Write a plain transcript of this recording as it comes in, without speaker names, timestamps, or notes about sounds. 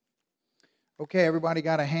Okay, everybody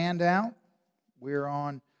got a handout? We're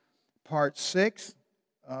on part 6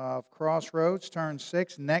 of Crossroads, turn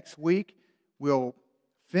 6. Next week, we'll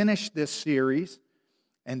finish this series,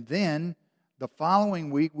 and then the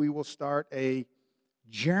following week, we will start a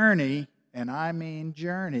journey, and I mean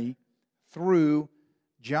journey, through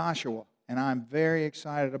Joshua. And I'm very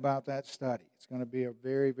excited about that study. It's going to be a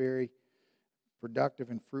very, very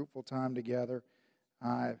productive and fruitful time together.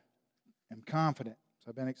 I am confident.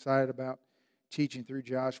 So I've been excited about teaching through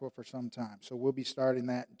Joshua for some time. So we'll be starting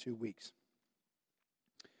that in 2 weeks.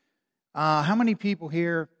 How many people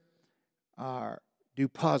here do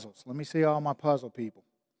puzzles? Let me see all my puzzle people.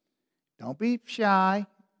 Don't be shy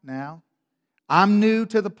now. I'm new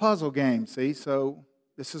to the puzzle game, see? So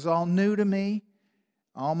this is all new to me.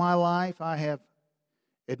 All my life I have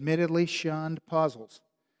admittedly shunned puzzles.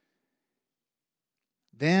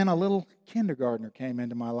 Then a little kindergartner came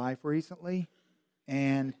into my life recently,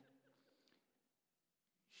 and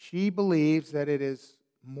she believes that it is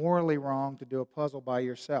morally wrong to do a puzzle by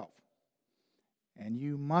yourself. And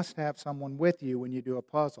you must have someone with you when you do a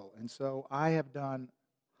puzzle. And so I have done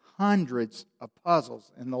hundreds of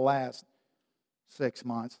puzzles in the last 6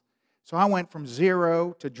 months. So I went from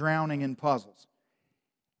 0 to drowning in puzzles.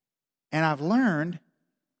 And I've learned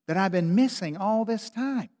that I've been missing all this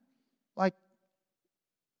time. Like,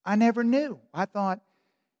 I never knew. I thought,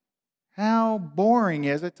 how boring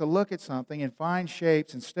is it to look at something and find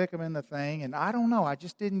shapes and stick them in the thing? And I don't know, I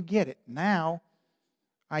just didn't get it. Now,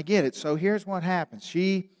 I get it. So here's what happens.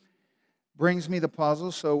 She brings me the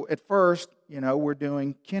puzzles. So at first, we're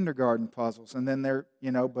doing kindergarten puzzles. And then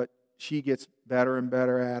but she gets better and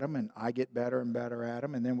better at them, and I get better and better at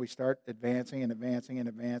them. And then we start advancing and advancing and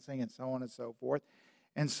advancing and so on and so forth.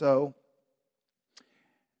 And so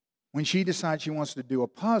when she decides she wants to do a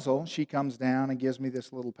puzzle, she comes down and gives me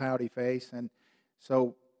this little pouty face. And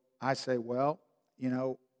so I say, well,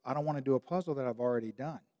 I don't want to do a puzzle that I've already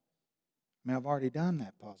done. I've already done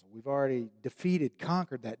that puzzle. We've already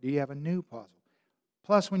conquered that. Do you have a new puzzle?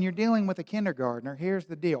 Plus, when you're dealing with a kindergartner, here's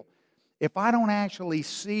the deal. If I don't actually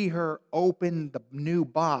see her open the new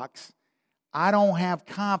box, I don't have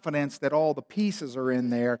confidence that all the pieces are in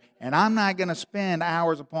there, and I'm not going to spend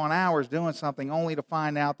hours upon hours doing something only to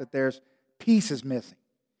find out that there's pieces missing.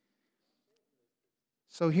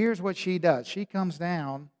 So here's what she does. She comes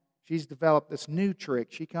down. She's developed this new trick.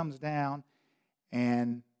 She comes down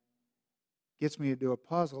and gets me to do a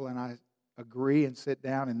puzzle, and I agree and sit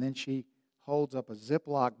down, and then she holds up a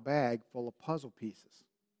Ziploc bag full of puzzle pieces.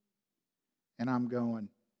 And I'm going,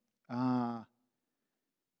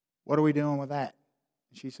 what are we doing with that?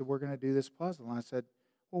 And she said, we're going to do this puzzle. And I said,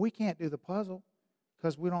 well, we can't do the puzzle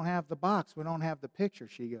because we don't have the box. We don't have the picture.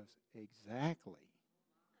 She goes, exactly.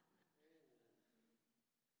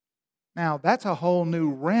 Now, that's a whole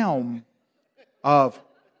new realm of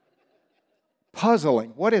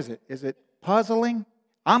puzzling. What is it? Is it puzzling?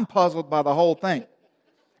 I'm puzzled by the whole thing.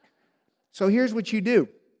 So here's what you do,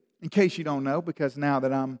 in case you don't know, because now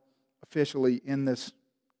that I'm officially in this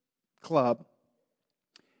club,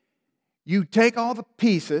 you take all the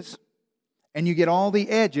pieces and you get all the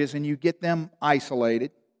edges and you get them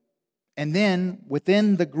isolated. And then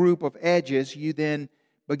within the group of edges, you then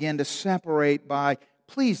begin to separate by,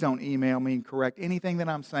 please don't email me and correct anything that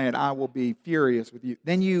I'm saying. I will be furious with you.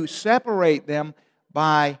 Then you separate them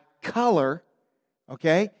by color,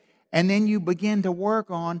 okay? And then you begin to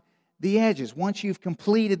work on the edges. Once you've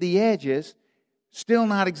completed the edges, still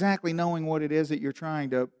not exactly knowing what it is that you're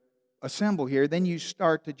trying to assemble here, then you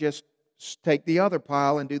start to just take the other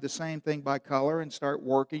pile and do the same thing by color and start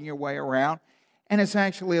working your way around. And it's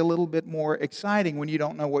actually a little bit more exciting when you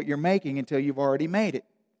don't know what you're making until you've already made it,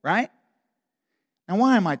 right? Now,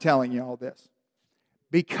 why am I telling you all this?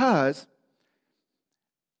 Because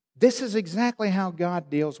this is exactly how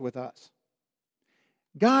God deals with us.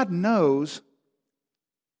 God knows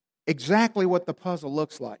exactly what the puzzle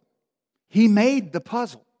looks like. He made the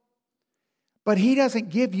puzzle, but He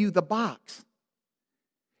doesn't give you the box.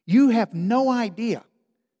 You have no idea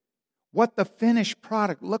what the finished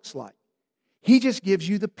product looks like. He just gives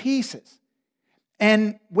you the pieces.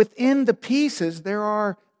 And within the pieces, there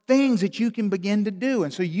are things that you can begin to do.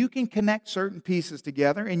 And so you can connect certain pieces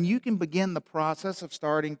together, and you can begin the process of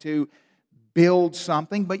starting to build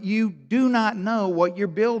something, but you do not know what you're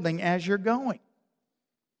building as you're going.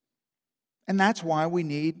 And that's why we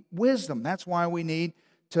need wisdom. That's why we need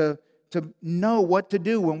to know what to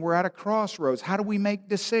do when we're at a crossroads. How do we make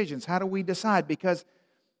decisions? How do we decide? Because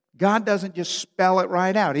God doesn't just spell it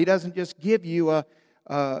right out. He doesn't just give you a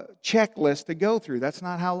checklist to go through. That's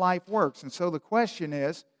not how life works. And so the question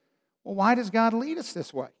is, well, why does God lead us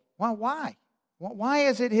this way? Why? Why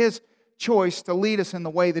is it His choice to lead us in the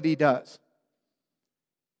way that He does.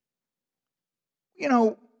 You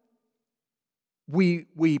know,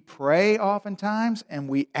 we pray oftentimes and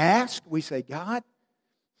we ask, we say, God,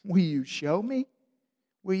 will you show me?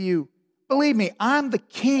 Will you? Believe me, I'm the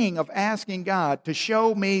king of asking God to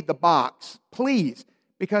show me the box, please,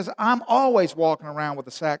 because I'm always walking around with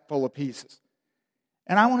a sack full of pieces.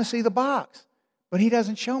 And I want to see the box, but He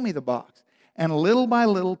doesn't show me the box. And little by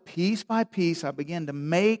little, piece by piece, I begin to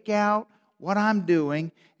make out what I'm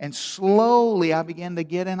doing, and slowly I begin to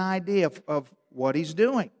get an idea of what He's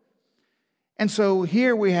doing. And so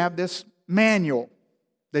here we have this manual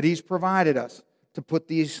that He's provided us to put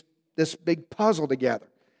this big puzzle together.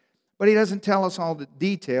 But He doesn't tell us all the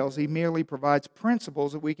details. He merely provides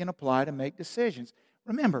principles that we can apply to make decisions.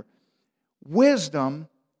 Remember, wisdom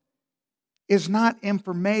is not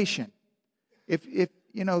information. If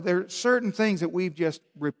you know, there are certain things that we've just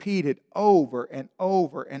repeated over and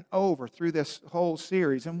over and over through this whole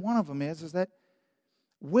series, and one of them is that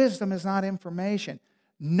wisdom is not information.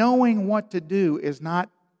 Knowing what to do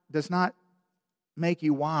does not make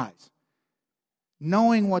you wise.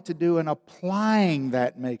 Knowing what to do and applying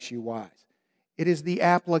that makes you wise. It is the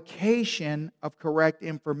application of correct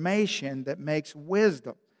information that makes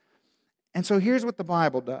wisdom. And so here's what the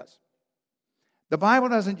Bible does. The Bible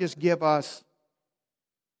doesn't just give us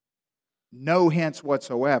no hints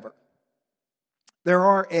whatsoever. There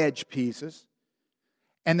are edge pieces,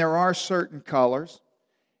 and there are certain colors.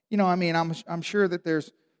 You know, I mean, I'm sure that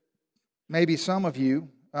there's maybe some of you,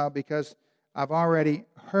 because I've already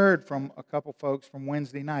heard from a couple folks from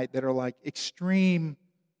Wednesday night that are like extreme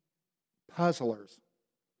puzzlers.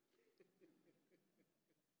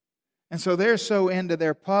 And so they're so into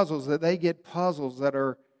their puzzles that they get puzzles that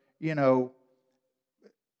are, you know,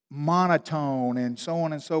 monotone and so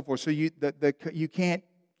on and so forth. So you can't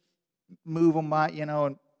move them by, you know,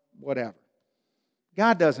 and whatever.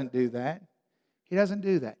 God doesn't do that. He doesn't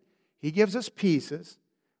do that. He gives us pieces,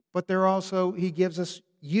 but He gives us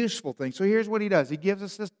useful things. So here's what He does. He gives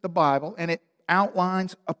us the Bible, and it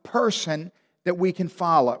outlines a person that we can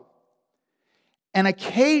follow. And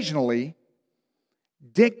occasionally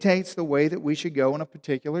dictates the way that we should go in a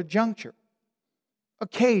particular juncture.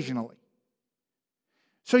 Occasionally.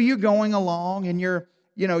 So you're going along and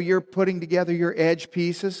you're putting together your edge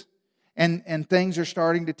pieces, and things are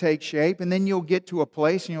starting to take shape, and then you'll get to a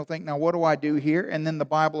place and you'll think, now what do I do here? And then the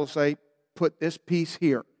Bible will say, put this piece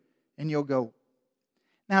here. And you'll go,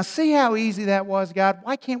 now see how easy that was, God?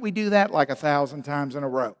 Why can't we do that like 1,000 times in a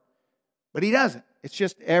row? But He doesn't. It's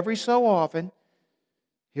just every so often,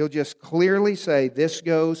 He'll just clearly say, this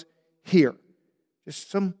goes here.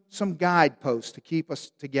 Just some guideposts to keep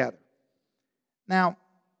us together. Now,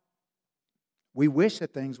 we wish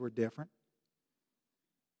that things were different.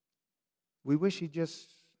 We wish He'd just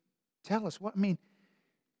tell us what. I mean,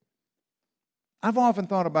 I've often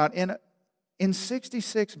thought about in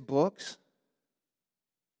 66 books,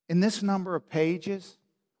 in this number of pages,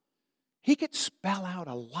 He could spell out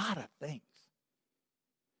a lot of things.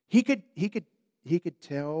 He could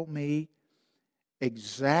tell me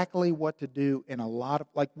exactly what to do in a lot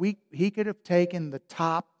of, He could have taken the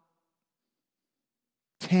top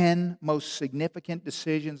 10 most significant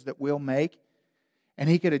decisions that we'll make, and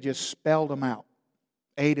He could have just spelled them out,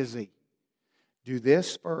 A to Z. Do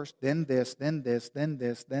this first, then this, then this, then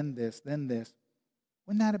this, then this, then this.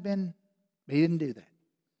 Wouldn't that have been? He didn't do that.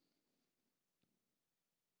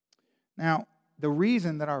 Now, the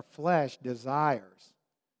reason that our flesh desires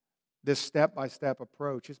this step-by-step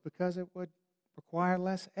approach is because it would require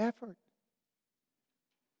less effort.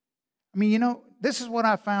 I mean, you know, this is what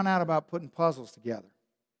I found out about putting puzzles together.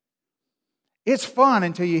 It's fun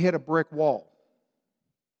until you hit a brick wall.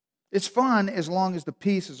 It's fun as long as the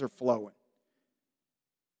pieces are flowing.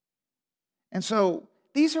 And so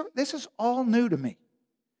this is all new to me.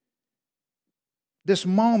 This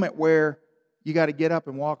moment where you got to get up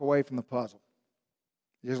and walk away from the puzzle.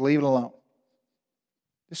 Just leave it alone.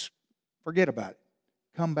 Just forget about it.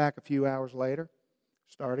 Come back a few hours later,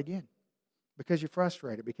 start again. Because you're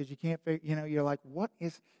frustrated, because you can't figure, you're like,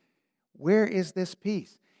 where is this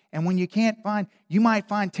piece? And when you can't find, you might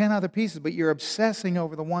find 10 other pieces, but you're obsessing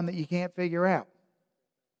over the one that you can't figure out.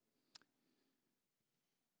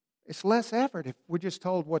 It's less effort if we're just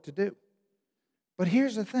told what to do. But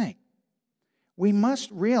here's the thing. We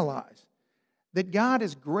must realize that God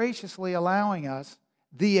is graciously allowing us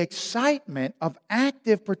the excitement of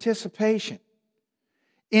active participation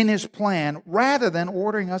in His plan rather than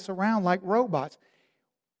ordering us around like robots.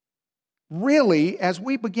 Really, as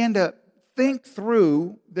we begin to think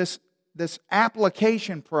through this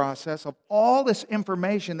application process of all this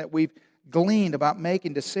information that we've gleaned about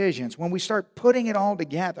making decisions, when we start putting it all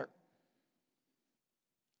together,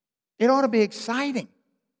 it ought to be exciting.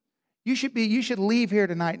 You should leave here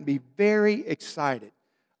tonight and be very excited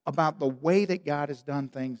about the way that God has done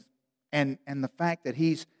things and the fact that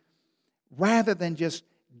He's, rather than just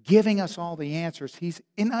giving us all the answers, He's,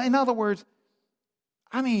 in other words,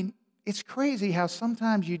 I mean, it's crazy how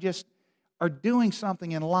sometimes you just are doing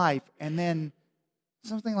something in life and then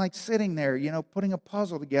something like sitting there, putting a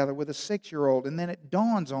puzzle together with a 6-year-old, and then it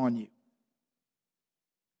dawns on you.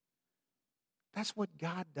 That's what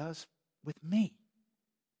God does with me.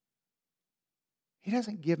 He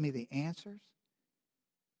doesn't give me the answers.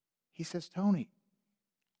 He says, Tony,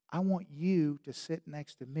 I want you to sit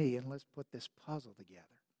next to me and let's put this puzzle together.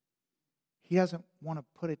 He doesn't want to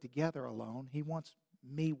put it together alone. He wants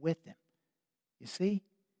me with him. You see?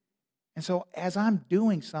 And so as I'm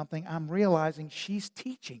doing something, I'm realizing she's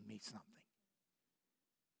teaching me something.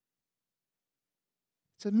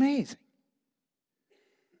 It's amazing.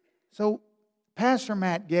 So Pastor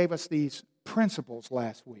Matt gave us these principles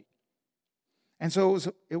last week. And so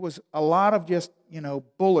it was a lot of just,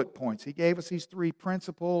 bullet points. He gave us these 3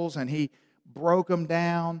 principles and he broke them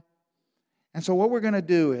down. And so what we're going to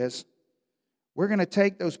do is we're going to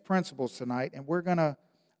take those principles tonight and we're going to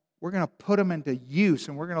put them into use,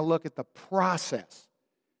 and we're going to look at the process.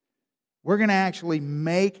 We're going to actually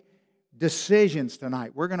make decisions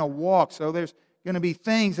tonight. We're going to walk. So there's going to be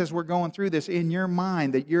things as we're going through this in your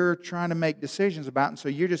mind that you're trying to make decisions about, and so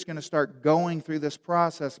you're just going to start going through this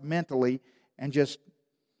process mentally and just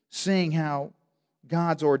seeing how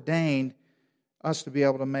God's ordained us to be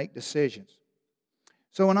able to make decisions.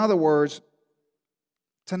 So in other words,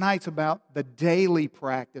 tonight's about the daily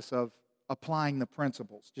practice of applying the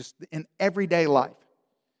principles, just in everyday life.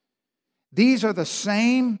 These are the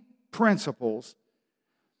same principles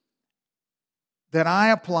that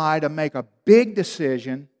I apply to make a big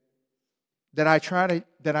decision that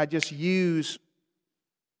I just use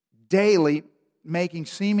daily, making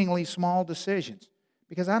seemingly small decisions.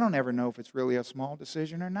 Because I don't ever know if it's really a small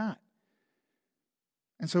decision or not.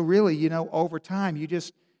 And so really, over time,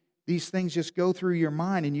 these things just go through your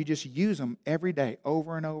mind and you just use them every day,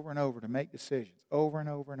 over and over and over, to make decisions, over and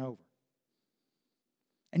over and over.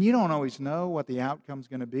 And you don't always know what the outcome's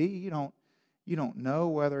going to be. You don't know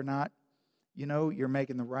whether or not, you're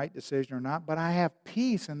making the right decision or not. But I have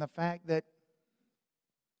peace in the fact that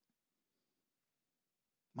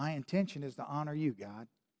my intention is to honor you, God.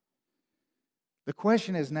 The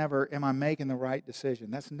question is never, am I making the right decision?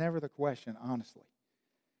 That's never the question, honestly.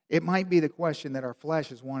 It might be the question that our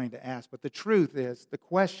flesh is wanting to ask, but the truth is, the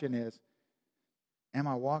question is, am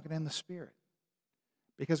I walking in the Spirit?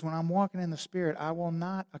 Because when I'm walking in the Spirit, I will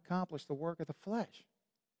not accomplish the work of the flesh.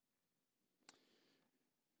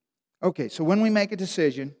 Okay, so when we make a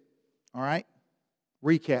decision, all right,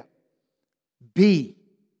 recap. Be.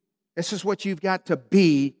 This is what you've got to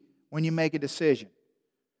be when you make a decision.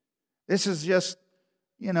 This is just,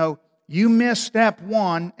 you miss step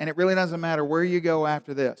 1, and it really doesn't matter where you go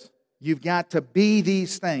after this. You've got to be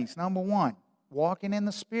these things. Number 1, walking in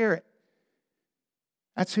the Spirit.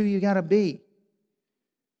 That's who you got to be.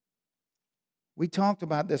 We talked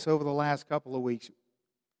about this over the last couple of weeks.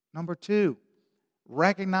 Number 2,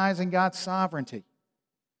 recognizing God's sovereignty.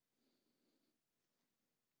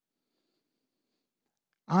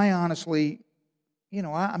 I honestly,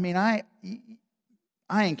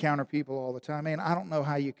 I encounter people all the time. Man, I don't know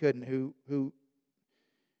how you couldn't who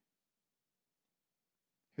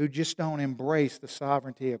just don't embrace the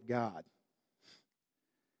sovereignty of God.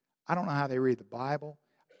 I don't know how they read the Bible.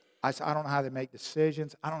 I don't know how they make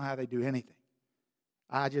decisions. I don't know how they do anything.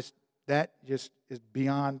 That just is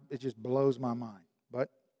beyond, it just blows my mind. But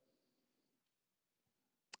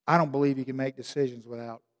I don't believe you can make decisions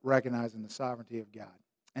without recognizing the sovereignty of God.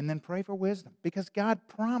 And then pray for wisdom, because God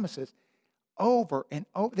promises over and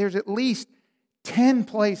over. There's at least 10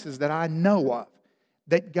 places that I know of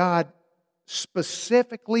that God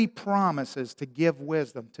specifically promises to give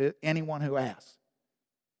wisdom to anyone who asks.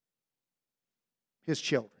 His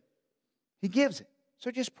children. He gives it. So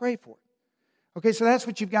just pray for it. Okay, so that's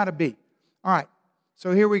what you've got to be. All right,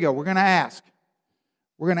 so here we go. We're going to ask.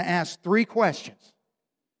 We're going to ask 3 questions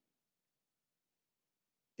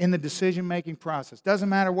in the decision-making process. Doesn't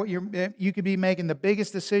matter what you could be making the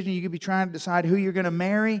biggest decision. You could be trying to decide who you're going to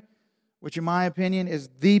marry, which in my opinion is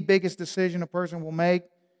the biggest decision a person will make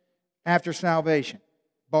after salvation,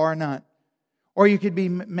 bar none. Or you could be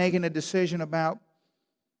making a decision about,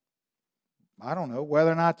 I don't know,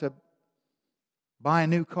 whether or not to buy a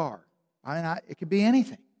new car. It could be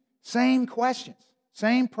anything. Same questions,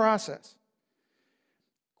 same process.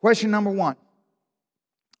 Question number 1.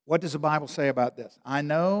 What does the Bible say about this? I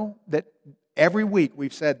know that every week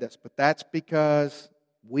we've said this, but that's because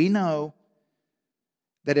we know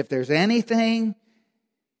that if there's anything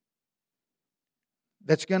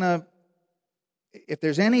if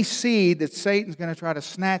there's any seed that Satan's going to try to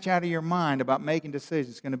snatch out of your mind about making decisions,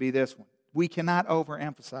 it's going to be this one. We cannot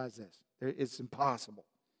overemphasize this. It's impossible.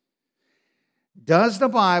 Does the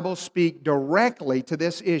Bible speak directly to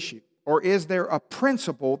this issue, or is there a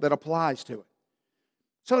principle that applies to it?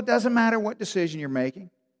 So it doesn't matter what decision you're making.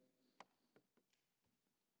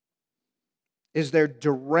 Is there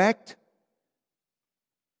direct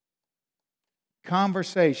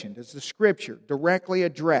conversation? Does the Scripture directly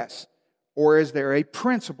address, or is there a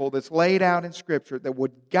principle that's laid out in Scripture that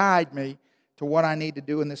would guide me to what I need to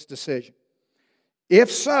do in this decision? If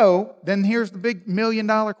so, then here's the big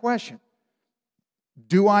 $1,000,000 question.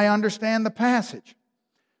 Do I understand the passage?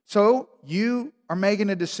 So you are making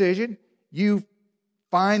a decision. You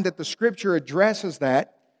find that the Scripture addresses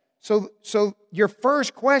that. So your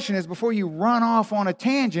first question is, before you run off on a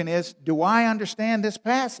tangent, is, do I understand this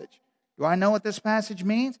passage? Do I know what this passage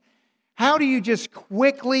means? How do you just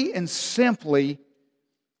quickly and simply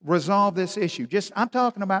resolve this issue? I'm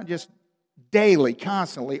talking about just daily,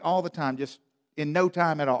 constantly, all the time, just in no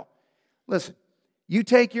time at all. Listen, you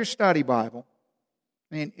take your study Bible.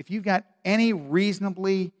 I mean, if you've got any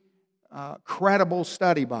reasonably credible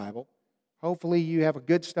study Bible, hopefully you have a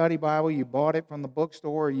good study Bible. You bought it from the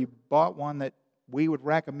bookstore, or you bought one that we would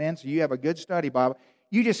recommend, so you have a good study Bible.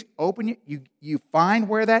 You just open it, you find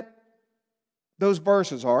where those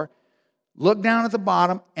verses are, look down at the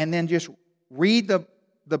bottom, and then just read the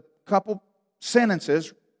couple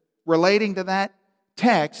sentences relating to that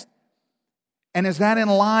text, and is that in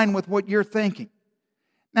line with what you're thinking?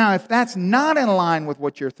 Now, if that's not in line with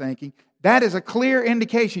what you're thinking, that is a clear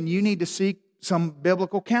indication you need to seek some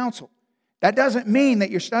biblical counsel. That doesn't mean that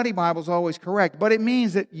your study Bible is always correct, but it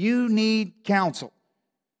means that you need counsel.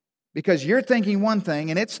 Because you're thinking one thing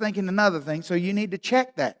and it's thinking another thing, so you need to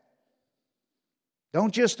check that.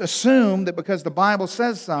 Don't just assume that because the Bible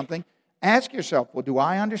says something. Ask yourself, well, do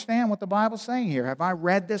I understand what the Bible's saying here? Have I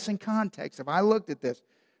read this in context? Have I looked at this?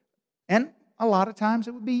 And a lot of times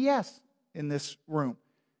it would be yes in this room.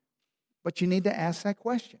 But you need to ask that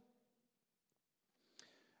question.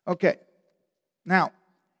 Okay. Now,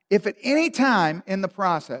 if at any time in the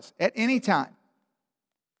process,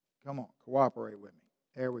 come on, cooperate with me.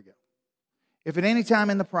 There we go. If at any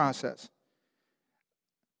time in the process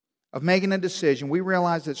of making a decision, we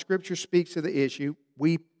realize that Scripture speaks to the issue,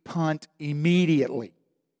 we punt immediately.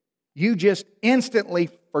 You just instantly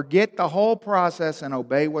forget the whole process and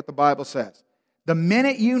obey what the Bible says. The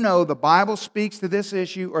minute you know the Bible speaks to this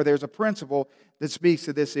issue, or there's a principle that speaks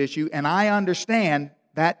to this issue, and I understand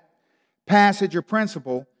that passage or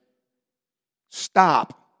principle,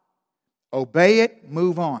 stop. Obey it,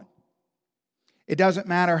 move on. It doesn't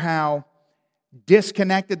matter how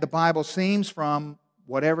disconnected the Bible seems from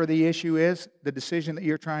whatever the issue is, the decision that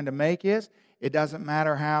you're trying to make is. It doesn't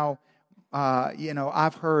matter how,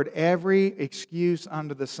 I've heard every excuse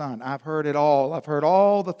under the sun. I've heard it all. I've heard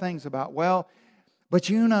all the things about, but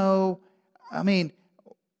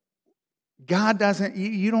God doesn't,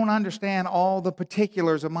 you don't understand all the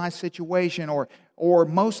particulars of my situation, or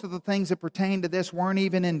most of the things that pertain to this weren't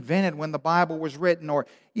even invented when the Bible was written. Or,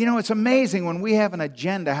 it's amazing when we have an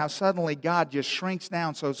agenda how suddenly God just shrinks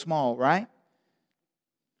down so small, right?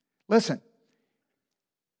 Listen,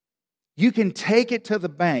 you can take it to the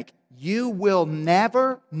bank. You will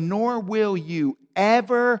never, nor will you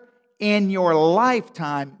ever in your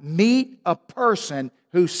lifetime meet a person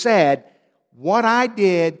who said, what I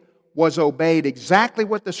did was obeyed exactly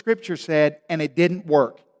what the Scripture said and it didn't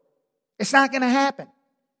work. It's not going to happen.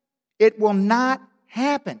 It will not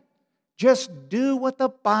happen. Just do what the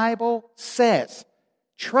Bible says.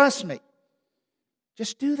 Trust me.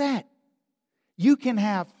 Just do that. You can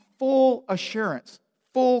have full assurance,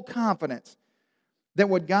 full confidence that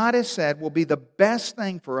what God has said will be the best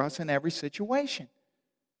thing for us in every situation.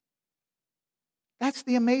 That's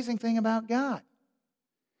the amazing thing about God.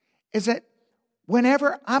 Is that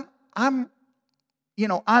whenever I'm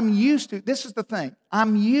used to, this is the thing,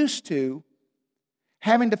 I'm used to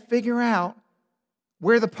having to figure out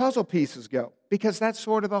where the puzzle pieces go, because that's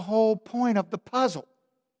sort of the whole point of the puzzle.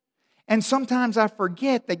 And sometimes I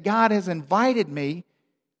forget that God has invited me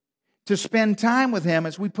to spend time with Him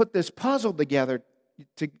as we put this puzzle together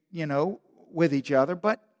with each other.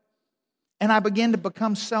 And I begin to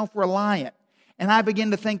become self-reliant. And I begin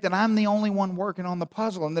to think that I'm the only one working on the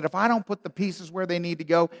puzzle, and that if I don't put the pieces where they need to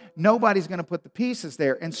go, nobody's going to put the pieces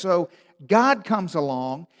there. And so God comes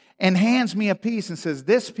along and hands me a piece and says,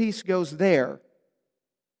 this piece goes there.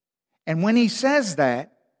 And when he says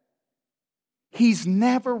that, he's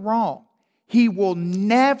never wrong. He will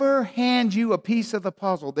never hand you a piece of the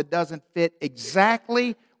puzzle that doesn't fit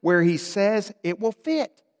exactly where he says it will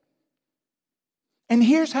fit. And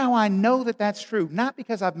here's how I know that that's true. Not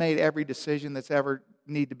because I've made every decision that's ever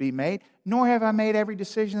need to be made, nor have I made every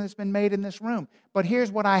decision that's been made in this room. But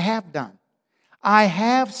here's what I have done. I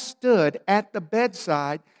have stood at the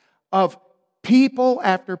bedside of people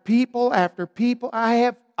after people after people.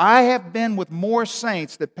 I have been with more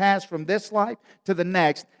saints that passed from this life to the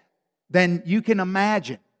next than you can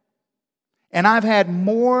imagine. And I've had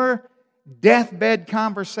more deathbed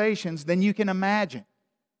conversations than you can imagine.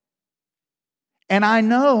 And I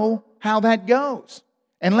know how that goes.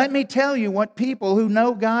 And let me tell you what people who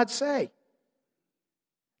know God say.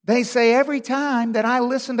 They say every time that I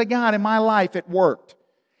listened to God in my life, it worked.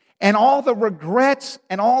 And all the regrets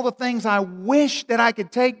and all the things I wish that I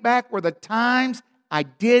could take back were the times I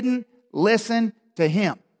didn't listen to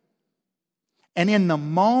Him. And in the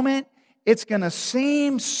moment, it's going to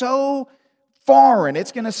seem so foreign.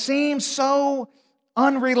 It's going to seem so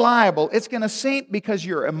unreliable. It's going to seem, because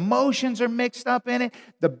your emotions are mixed up in it.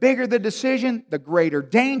 The bigger the decision, the greater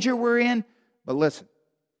danger we're in. But listen,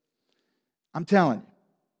 I'm telling you,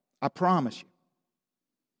 I promise you,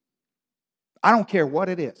 I don't care what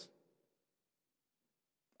it is.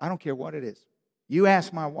 I don't care what it is. You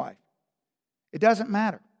ask my wife. It doesn't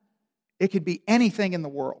matter. It could be anything in the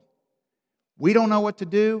world. We don't know what to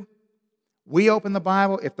do. We open the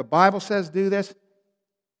Bible. If the Bible says do this,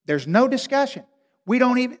 there's no discussion. We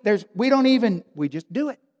just do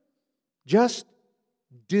it. Just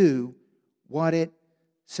do what it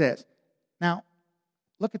says. Now,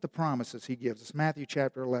 look at the promises He gives us. Matthew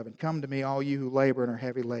chapter 11. Come to me, all you who labor and are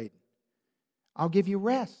heavy laden. I'll give you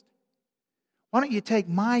rest. Why don't you take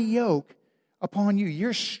my yoke upon you?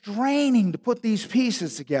 You're straining to put these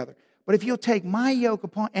pieces together. But if you'll take my yoke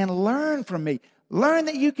upon and learn from me, learn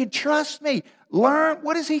that you can trust me. Learn,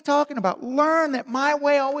 what is He talking about? Learn that my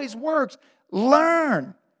way always works.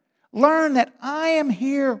 Learn that I am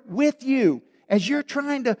here with you as you're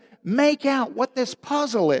trying to make out what this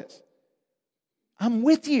puzzle is. I'm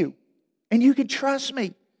with you, and you can trust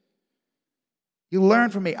me. You learn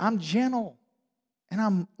from me. I'm gentle, and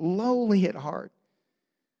I'm lowly at heart.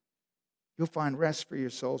 You'll find rest for your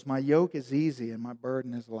souls. My yoke is easy, and my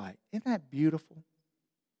burden is light. Isn't that beautiful?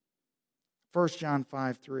 1 John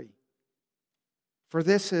 5:3. For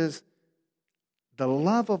this is the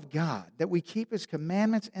love of God, that we keep His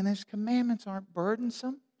commandments, and His commandments aren't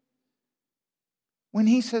burdensome. When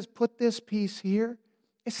He says, put this piece here,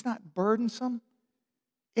 it's not burdensome.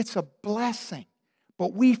 It's a blessing.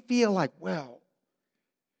 But we feel like, well,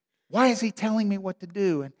 why is He telling me what to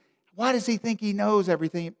do? And why does He think He knows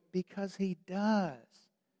everything? Because He does.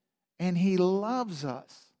 And He loves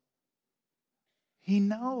us. He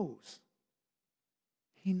knows.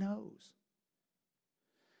 He knows.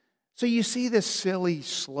 So you see this silly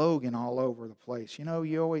slogan all over the place. You know,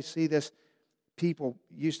 you always see this. People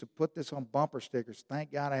used to put this on bumper stickers.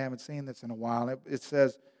 Thank God I haven't seen this in a while. It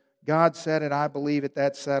says, God said it, I believe it,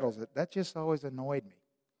 that settles it. That just always annoyed me.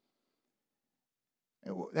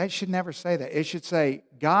 That should never say that. It should say,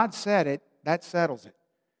 God said it, that settles it.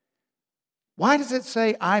 Why does it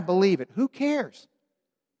say, I believe it? Who cares?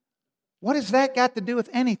 What has that got to do with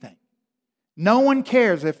anything? No one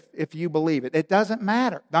cares if you believe it. It doesn't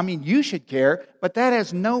matter. I mean, you should care, but that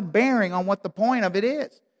has no bearing on what the point of it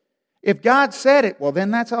is. If God said it, well,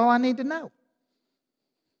 then that's all I need to know.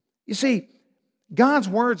 You see, God's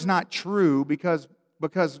word's not true because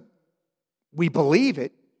we believe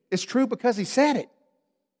it. It's true because He said it.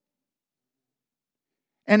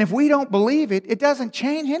 And if we don't believe it, it doesn't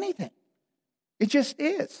change anything. It just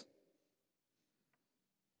is.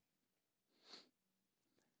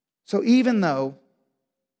 So even though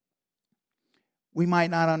we might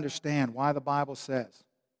not understand why the Bible says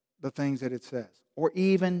the things that it says, or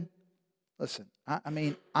even, listen,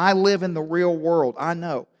 I live in the real world. I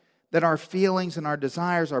know that our feelings and our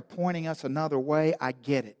desires are pointing us another way. I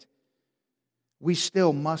get it. We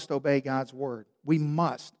still must obey God's word. We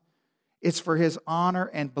must. It's for His honor,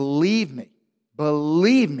 and believe me,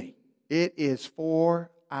 it is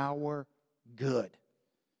for our good.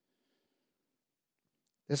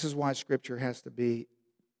 This is why Scripture has to be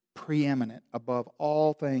preeminent above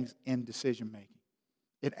all things in decision making.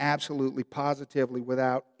 It absolutely, positively,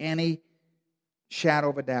 without any shadow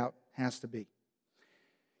of a doubt, has to be.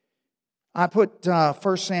 I put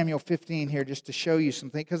 1 Samuel 15 here just to show you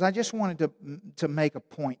something, because I just wanted to make a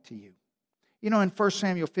point to you. You know, in 1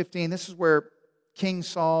 Samuel 15, this is where King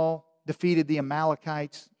Saul defeated the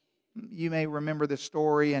Amalekites. You may remember this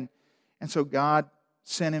story. And so God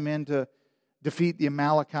sent him in to defeat the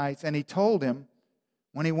Amalekites. And he told him,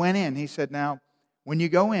 when he went in, he said, now, when you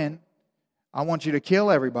go in, I want you to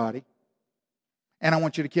kill everybody, and I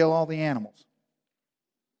want you to kill all the animals.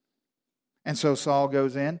 And so Saul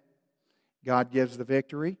goes in. God gives the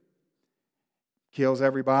victory, kills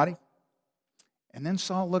everybody. And then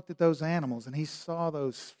Saul looked at those animals, and he saw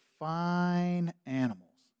those fine animals.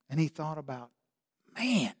 And he thought about,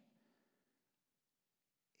 man,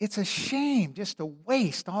 it's a shame just to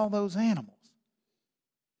waste all those animals.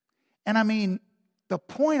 And I mean, the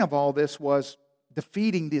point of all this was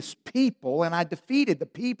defeating this people, and I defeated the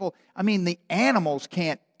people. I mean, the animals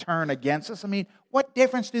can't turn against us. I mean, what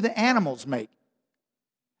difference do the animals make?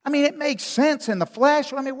 I mean, it makes sense in the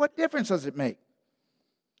flesh. I mean, what difference does it make?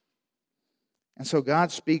 And so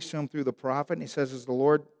God speaks to him through the prophet, and he says, does the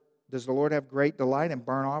Lord have great delight in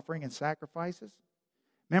burnt offering and sacrifices?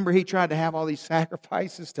 Remember, he tried to have all these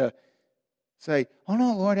sacrifices to say, oh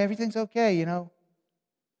no, Lord, everything's okay, you know.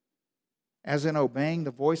 As in obeying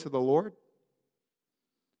the voice of the Lord.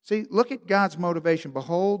 See, look at God's motivation.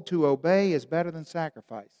 Behold, to obey is better than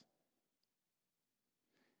sacrifice.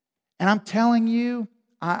 And I'm telling you,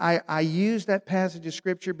 I use that passage of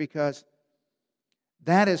Scripture because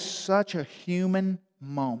that is such a human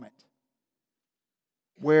moment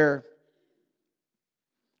where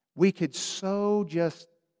we could so just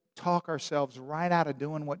talk ourselves right out of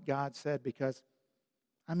doing what God said because,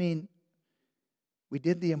 I mean, we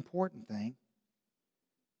did the important thing.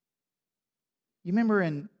 You remember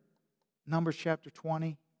in Numbers chapter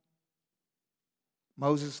 20,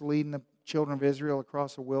 Moses leading the children of Israel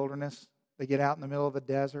across the wilderness. They get out in the middle of the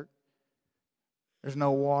desert. There's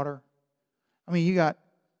no water. I mean, you got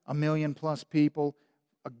 1 million plus people,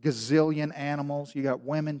 a gazillion animals. You got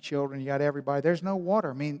women, children. You got everybody. There's no water.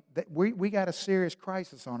 I mean, we got a serious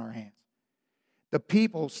crisis on our hands. The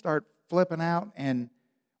people start flipping out and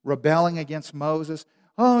rebelling against Moses.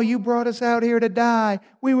 Oh, you brought us out here to die.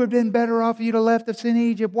 We would have been better off if you'd have left us in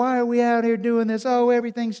Egypt. Why are we out here doing this? Oh,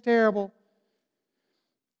 everything's terrible.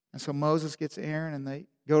 And so Moses gets Aaron and they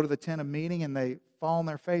go to the tent of meeting and they fall on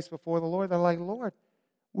their face before the Lord. They're like, Lord,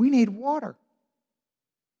 we need water.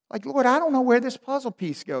 Like, Lord, I don't know where this puzzle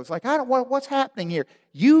piece goes. Like, what's happening here?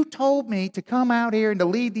 You told me to come out here and to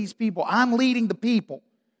lead these people. I'm leading the people.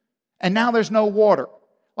 And now there's no water.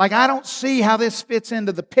 Like, I don't see how this fits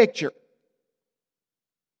into the picture.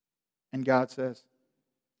 And God says,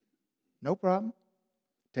 no problem.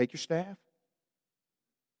 Take your staff.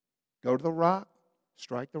 Go to the rock.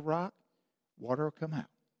 Strike the rock. Water will come out.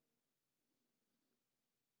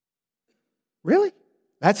 Really?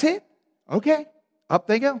 That's it? Okay. Up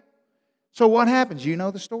they go. So what happens? You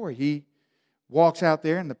know the story. He walks out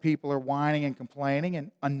there and the people are whining and complaining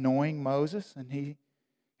and annoying Moses. And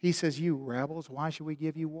he says, you rebels, why should we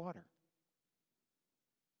give you water?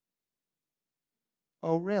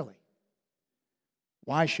 Oh, really?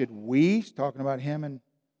 Why should we, he's talking about him and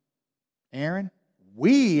Aaron,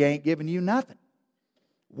 we ain't giving you nothing.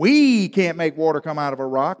 We can't make water come out of a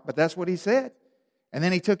rock, but that's what he said. And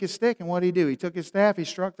then he took his stick, and what did he do? He took his staff, he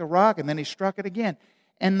struck the rock, and then he struck it again.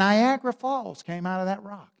 And Niagara Falls came out of that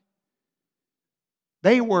rock.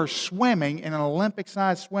 They were swimming in an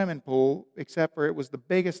Olympic-sized swimming pool, except for it was the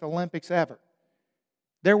biggest Olympics ever.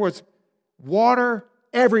 There was water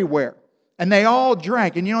everywhere. And they all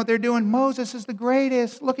drank. And you know what they're doing? Moses is the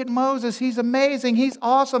greatest. Look at Moses. He's amazing. He's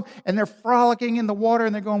awesome. And they're frolicking in the water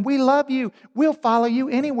and they're going, we love you. We'll follow you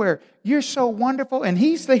anywhere. You're so wonderful. And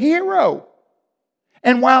he's the hero.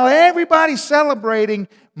 And while everybody's celebrating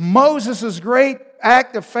Moses' great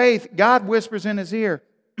act of faith, God whispers in his ear,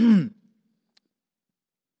 you're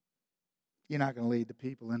not going to lead the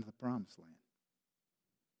people into the promised land.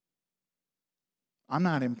 I'm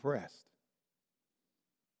not impressed.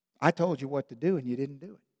 I told you what to do and you didn't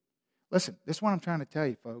do it. Listen, this is what I'm trying to tell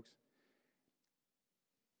you, folks.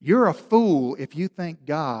 You're a fool if you think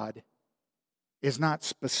God is not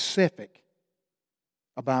specific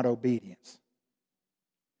about obedience.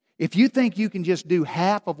 If you think you can just do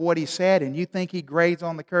half of what He said and you think He grades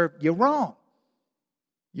on the curve, you're wrong.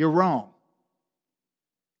 You're wrong.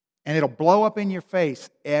 And it'll blow up in your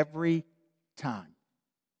face every time.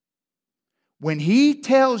 When He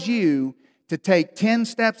tells you to take 10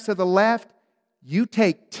 steps to the left, you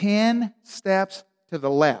take 10 steps to the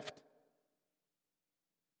left.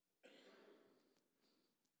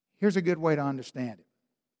 Here's a good way to understand it.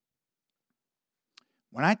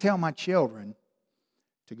 When I tell my children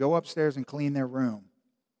to go upstairs and clean their room,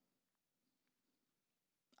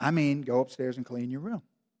 I mean go upstairs and clean your room.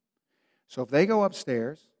 So if they go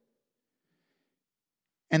upstairs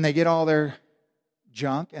and they get all their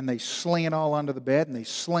junk and they sling it all under the bed and they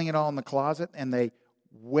sling it all in the closet and they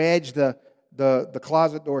wedge the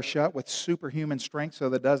closet door shut with superhuman strength so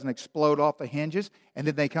that it doesn't explode off the hinges. And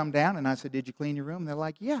then they come down, and I said, "Did you clean your room?" And they're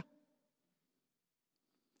like, "Yeah."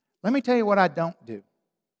 Let me tell you what I don't do.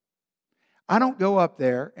 I don't go up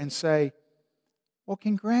there and say, "Well,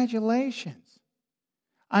 congratulations.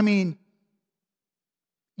 I mean,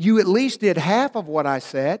 you at least did half of what I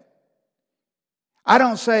said." I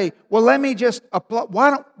don't say, "Well, let me just apply.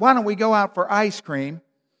 Why don't we go out for ice cream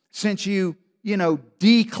since you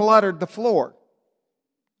decluttered the floor?"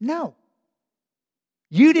 No.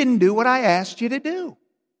 You didn't do what I asked you to do.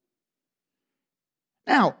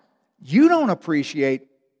 Now, you don't appreciate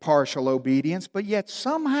partial obedience, but yet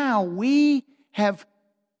somehow we have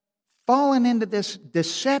fallen into this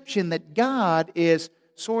deception that God is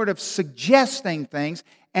sort of suggesting things.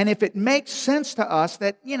 And if it makes sense to us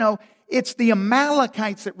that, it's the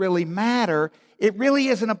Amalekites that really matter, it really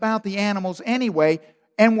isn't about the animals anyway.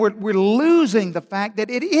 And we're losing the fact that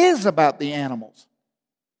it is about the animals.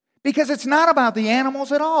 Because it's not about the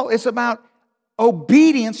animals at all. It's about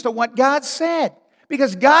obedience to what God said.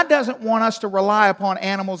 Because God doesn't want us to rely upon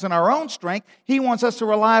animals in our own strength. He wants us to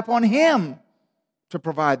rely upon Him to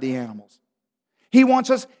provide the animals. He wants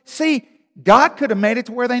us, God could have made it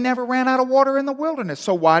to where they never ran out of water in the wilderness.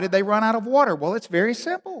 So why did they run out of water? Well, it's very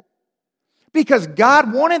simple. Because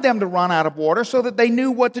God wanted them to run out of water so that they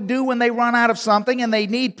knew what to do when they run out of something and they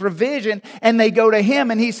need provision and they go to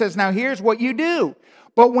Him and He says, "Now here's what you do."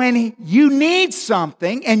 But when you need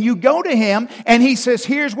something and you go to Him and He says,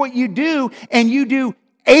 "Here's what you do," and you do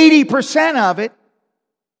 80% of it,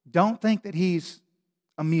 don't think that He's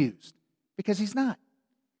amused. Because He's not.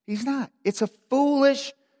 He's not. It's a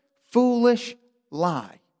foolish, foolish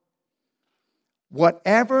lie.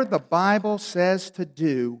 Whatever the Bible says to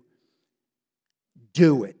do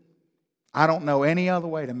it. I don't know any other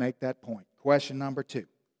way to make that point. Question number 2.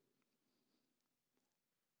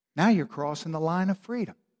 Now you're crossing the line of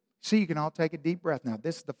freedom. See, you can all take a deep breath now.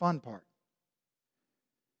 This is the fun part.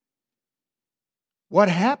 What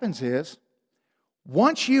happens is,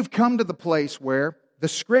 once you've come to the place where the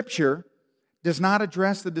Scripture does not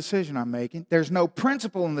address the decision I'm making, there's no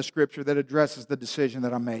principle in the Scripture that addresses the decision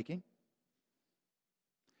that I'm making,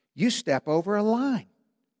 you step over a line.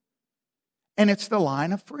 And it's the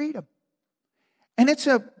line of freedom. And it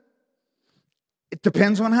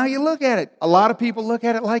depends on how you look at it. A lot of people look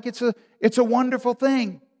at it like it's a wonderful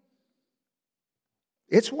thing.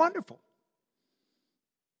 It's wonderful.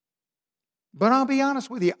 But I'll be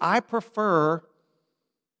honest with you, I prefer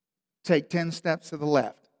take 10 steps to the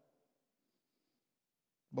left.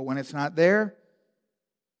 But when it's not there,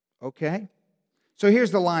 okay. So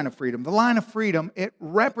here's the line of freedom. The line of freedom, it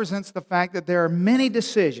represents the fact that there are many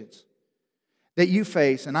decisions that you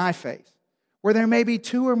face and I face, where there may be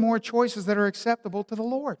 2 or more choices that are acceptable to the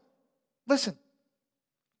Lord. Listen,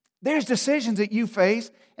 there's decisions that you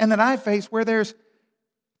face and that I face where there's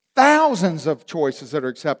thousands of choices that are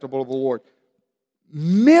acceptable to the Lord.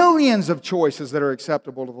 Millions of choices that are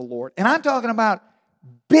acceptable to the Lord. And I'm talking about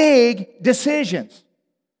big decisions.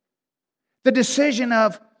 The decision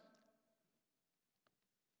of,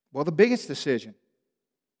 the biggest decision,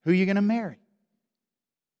 who are you going to marry?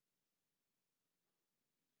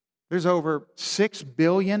 There's over 6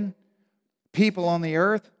 billion people on the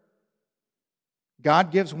earth.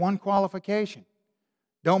 God gives one qualification.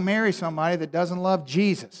 Don't marry somebody that doesn't love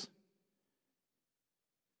Jesus.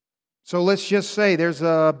 So let's just say there's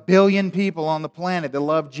 1 billion people on the planet that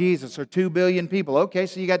love Jesus, or 2 billion people. Okay,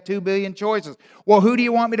 so you got 2 billion choices. Well, who do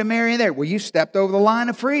you want me to marry in there? Well, you stepped over the line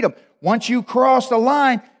of freedom. Once you cross the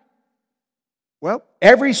line,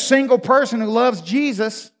 every single person who loves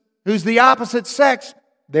Jesus, who's the opposite sex,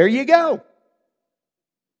 there you go.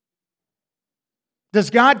 Does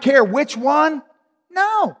God care which one?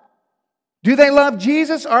 No. Do they love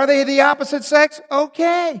Jesus? Are they the opposite sex?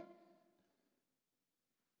 Okay.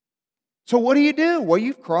 So what do? Well,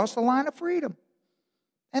 you've crossed the line of freedom.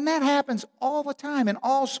 And that happens all the time in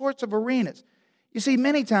all sorts of arenas. You see,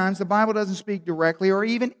 many times the Bible doesn't speak directly or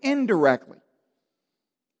even indirectly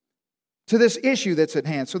to this issue that's at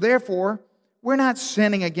hand. So therefore, we're not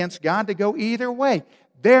sinning against God to go either way.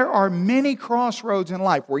 There are many crossroads in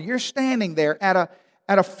life where you're standing there at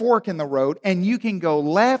a fork in the road and you can go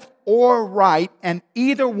left or right, and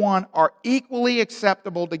either one are equally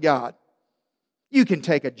acceptable to God. You can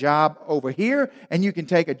take a job over here and you can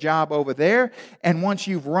take a job over there, and once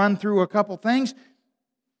you've run through a couple things,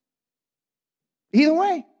 either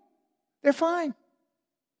way, they're fine.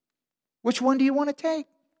 Which one do you want to take?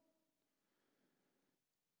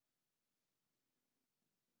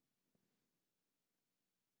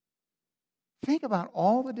 Think about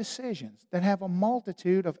all the decisions that have a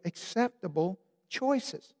multitude of acceptable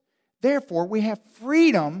choices. Therefore, we have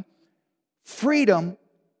freedom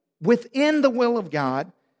within the will of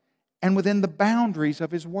God and within the boundaries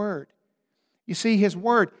of His Word. You see, His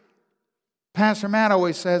Word, Pastor Matt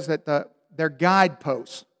always says that they're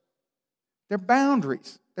guideposts. They're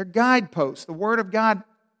boundaries. They're guideposts, the Word of God.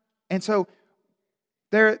 And so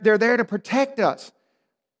they're there to protect us.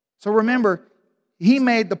 So remember, he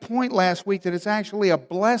made the point last week that it's actually a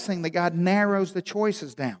blessing that God narrows the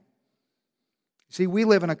choices down. See, we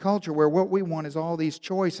live in a culture where what we want is all these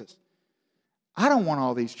choices. I don't want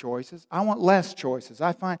all these choices. I want less choices.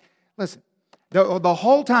 Listen, the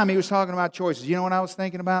whole time he was talking about choices, you know what I was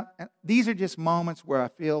thinking about? These are just moments where I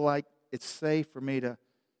feel like it's safe for me to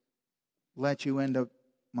let you into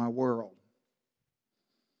my world.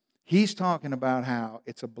 He's talking about how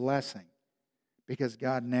it's a blessing because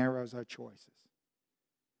God narrows our choices.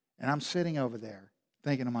 And I'm sitting over there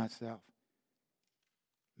thinking to myself,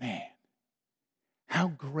 man, how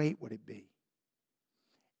great would it be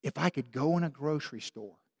if I could go in a grocery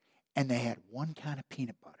store and they had one kind of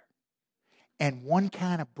peanut butter and one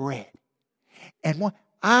kind of bread and one.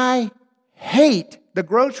 I hate the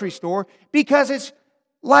grocery store because it's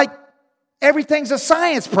like everything's a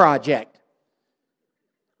science project.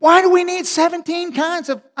 Why do we need 17 kinds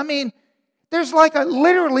of, there's like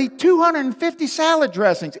literally 250 salad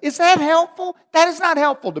dressings. Is that helpful? That is not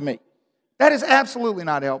helpful to me. That is absolutely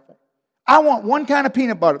not helpful. I want one kind of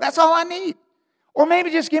peanut butter. That's all I need. Or maybe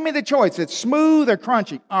just give me the choice. It's smooth or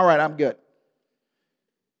crunchy. All right, I'm good.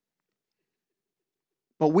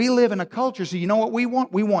 But we live in a culture, so you know what we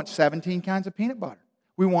want? We want 17 kinds of peanut butter.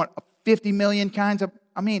 We want 50 million kinds of,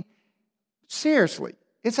 seriously,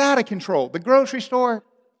 it's out of control. The grocery store,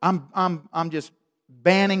 I'm just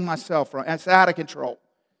banning myself from it. It's out of control.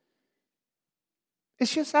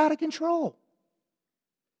 It's just out of control.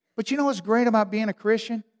 But you know what's great about being a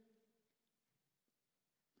Christian?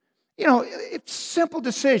 It's simple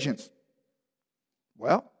decisions.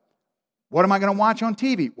 Well, what am I going to watch on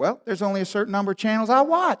TV? Well, there's only a certain number of channels I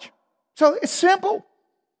watch. So it's simple.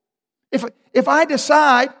 If I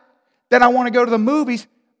decide that I want to go to the movies,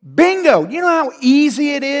 bingo. You know how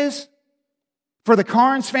easy it is for the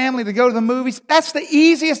Carnes family to go to the movies? That's the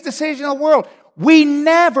easiest decision in the world. We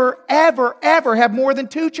never, ever, ever have more than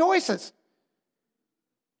two choices.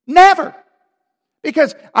 Never.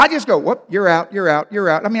 Because I just go, whoop, you're out, you're out, you're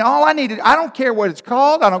out. All I needed, I don't care what it's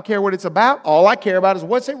called. I don't care what it's about. All I care about is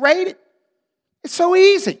what's it rated. It's so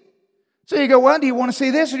easy. So you go, well, do you want to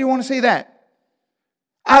see this or do you want to see that?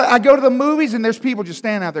 I go to the movies and there's people just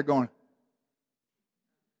standing out there going,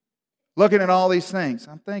 looking at all these things.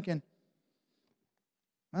 I'm thinking,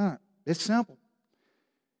 it's simple.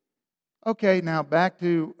 Okay, now back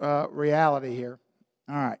to reality here.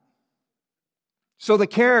 All right. So the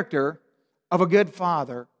character of a good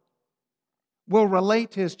father will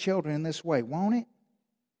relate to his children in this way, won't it?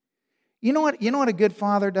 You know what a good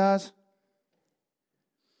father does?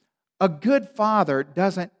 A good father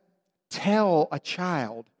doesn't tell a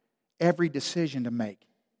child every decision to make.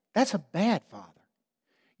 That's a bad father.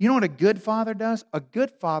 You know what a good father does? A good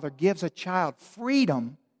father gives a child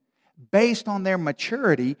freedom based on their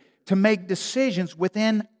maturity to make decisions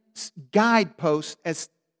within guideposts as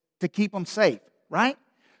to keep them safe, right?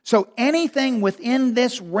 So anything within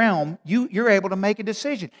this realm, you're able to make a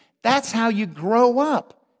decision. That's how you grow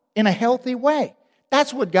up in a healthy way.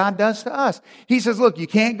 That's what God does to us. He says, look, you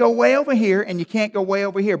can't go way over here and you can't go way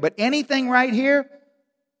over here. But anything right here,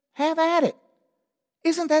 have at it.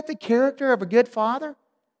 Isn't that the character of a good father?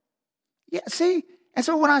 Yeah, see? And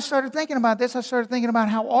so when I started thinking about this, I started thinking about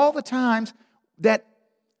how all the times that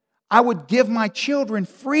I would give my children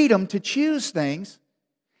freedom to choose things,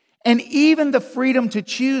 and even the freedom to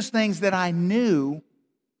choose things that I knew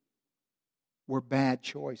were bad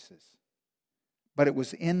choices. But it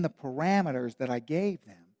was in the parameters that I gave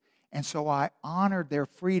them. And so I honored their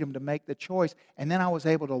freedom to make the choice. And then I was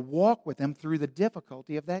able to walk with them through the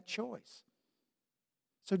difficulty of that choice.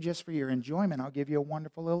 So just for your enjoyment, I'll give you a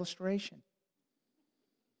wonderful illustration.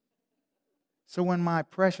 So when my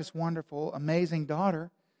precious, wonderful, amazing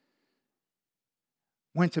daughter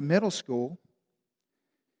went to middle school,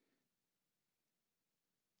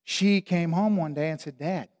 she came home one day and said,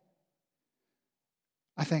 Dad,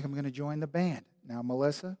 I think I'm going to join the band. Now,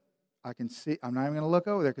 Melissa, I can see, I'm not even going to look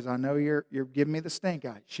over there because I know you're giving me the stink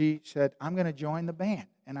eye. She said, I'm going to join the band.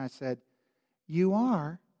 And I said, you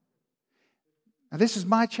are? Now, this is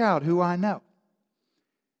my child who I know.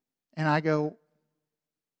 And I go,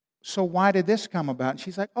 so why did this come about? And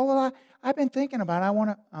she's like, oh, well, I've been thinking about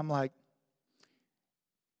it. I'm like,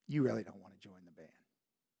 you really don't want to join the band.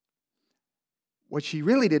 What she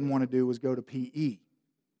really didn't want to do was go to PE.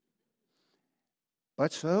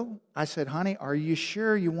 But so, I said, honey, are you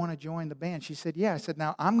sure you want to join the band? She said, yeah. I said,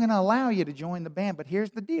 now, I'm going to allow you to join the band, but here's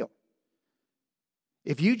the deal.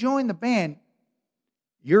 If you join the band,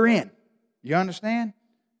 you're in. You understand?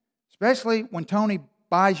 Especially when Tony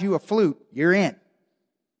buys you a flute, you're in.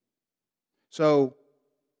 So,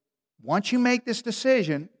 once you make this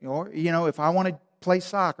decision, if I want to play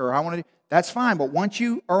soccer, that's fine. But once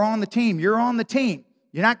you are on the team, you're on the team.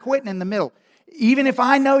 You're not quitting in the middle. Even if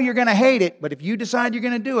I know you're going to hate it, but if you decide you're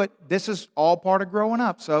going to do it, this is all part of growing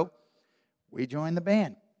up. So we joined the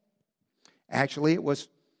band. Actually, it was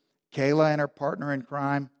Kayla and her partner in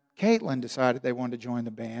crime, Caitlin, decided they wanted to join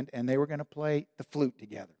the band, and they were going to play the flute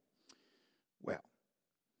together. Well,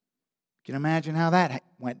 you can imagine how that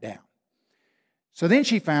went down. So then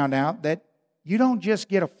she found out that you don't just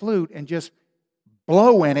get a flute and just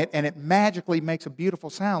blow in it and it magically makes a beautiful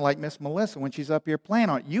sound like Miss Melissa when she's up here playing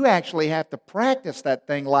on it. You actually have to practice that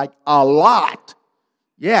thing like a lot.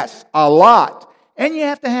 Yes, a lot. And you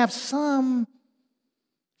have to have some,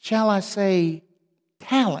 shall I say,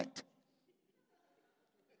 talent.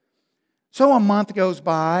 So a month goes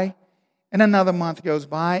by and another month goes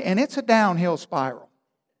by and it's a downhill spiral.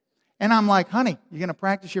 And I'm like, honey, you going to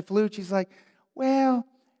practice your flute? She's like, well,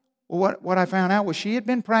 what I found out was she had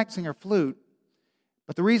been practicing her flute.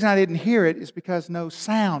 But the reason I didn't hear it is because no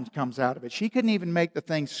sound comes out of it. She couldn't even make the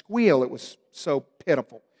thing squeal. It was so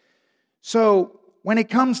pitiful. So when it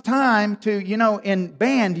comes time to, in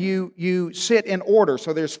band, you sit in order.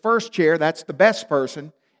 So there's first chair, that's the best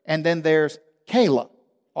person. And then there's Kayla,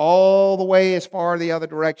 all the way as far the other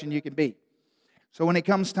direction you can be. So when it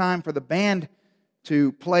comes time for the band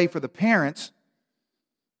to play for the parents,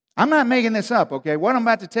 I'm not making this up, okay? What I'm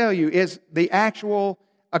about to tell you is the actual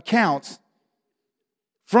accounts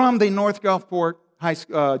from the North Gulfport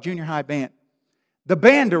Junior High Band. The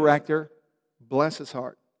band director, bless his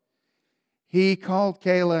heart, he called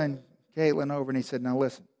Kayla and Caitlin over and he said, now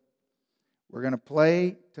listen, we're going to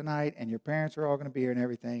play tonight and your parents are all going to be here and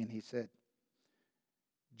everything. And he said,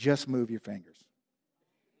 just move your fingers.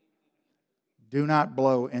 Do not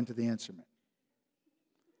blow into the instrument.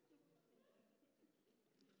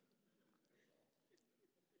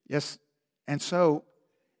 Yes, and so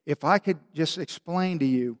if I could just explain to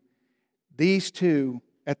you, these two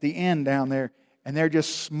at the end down there, and they're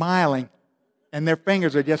just smiling, and their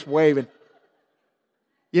fingers are just waving.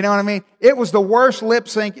 You know what I mean? It was the worst lip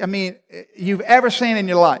sync, you've ever seen in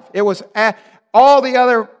your life. It was, all the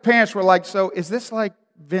other parents were like, so is this like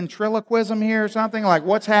ventriloquism here or something? Like,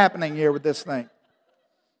 what's happening here with this thing?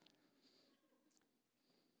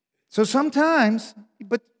 So sometimes,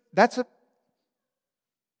 but that's a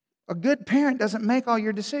good parent doesn't make all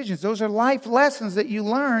your decisions. Those are life lessons that you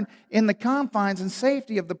learn in the confines and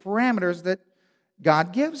safety of the parameters that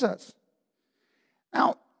God gives us.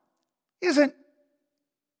 Now, He's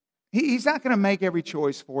not going to make every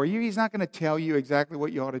choice for you. He's not going to tell you exactly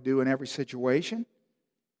what you ought to do in every situation.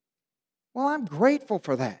 Well, I'm grateful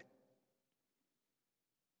for that.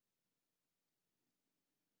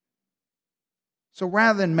 So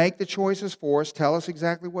rather than make the choices for us, tell us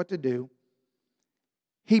exactly what to do,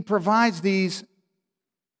 He provides these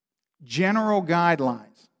general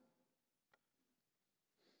guidelines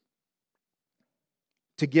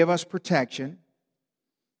to give us protection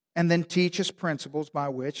and then teach us principles by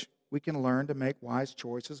which we can learn to make wise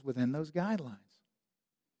choices within those guidelines.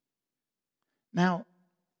 Now,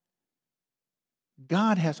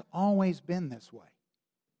 God has always been this way.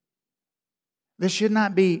 This should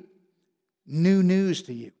not be new news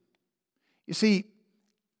to you. You see,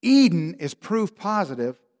 Eden is proof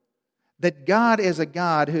positive that God is a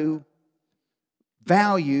God who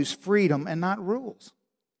values freedom and not rules.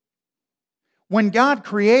 When God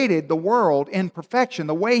created the world in perfection,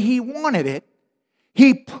 the way He wanted it,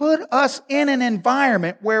 He put us in an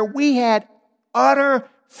environment where we had utter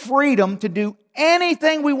freedom to do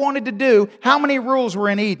anything we wanted to do. How many rules were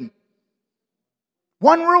in Eden?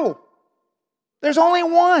 One rule. There's only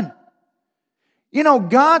one.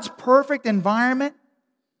 God's perfect environment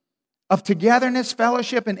of togetherness,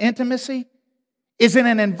 fellowship, and intimacy is in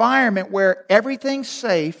an environment where everything's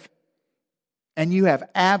safe and you have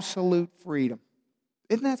absolute freedom.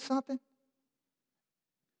 Isn't that something?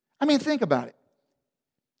 Think about it.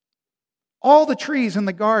 All the trees in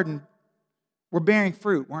the garden were bearing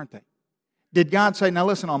fruit, weren't they? Did God say, now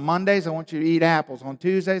listen, on Mondays I want you to eat apples. On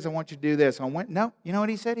Tuesdays I want you to do this. No. You know what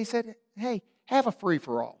He said? He said, hey, have a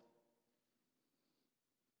free-for-all.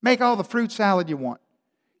 Make all the fruit salad you want.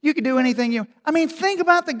 You can do anything you... think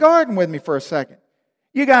about the garden with me for a second.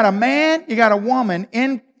 You got a man, you got a woman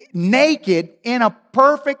naked in a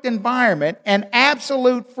perfect environment and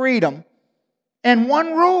absolute freedom and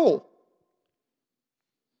one rule.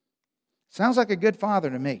 Sounds like a good father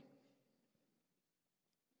to me.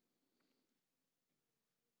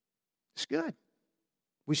 It's good.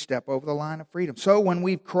 We step over the line of freedom. So when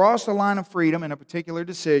we've crossed the line of freedom in a particular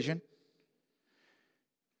decision,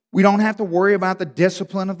 we don't have to worry about the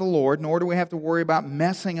discipline of the Lord, nor do we have to worry about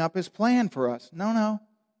messing up His plan for us. No,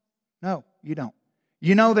 you don't.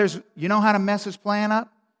 You know how to mess His plan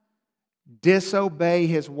up? Disobey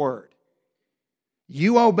His word.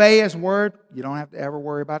 You obey His word, you don't have to ever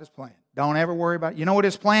worry about His plan. Don't ever worry about it. You know what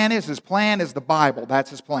His plan is? His plan is the Bible. That's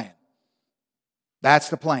His plan. That's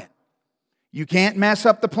the plan. You can't mess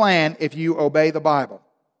up the plan if you obey the Bible.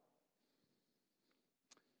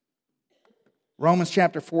 Romans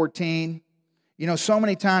chapter 14. You know, so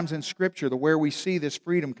many times in Scripture, where we see this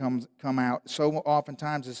freedom come out, so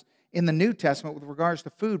oftentimes is in the New Testament with regards to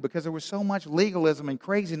food, because there was so much legalism and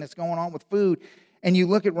craziness going on with food. And you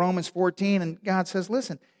look at Romans 14, and God says,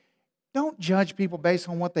 listen, don't judge people based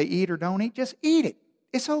on what they eat or don't eat. Just eat it.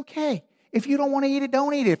 It's okay. If you don't want to eat it,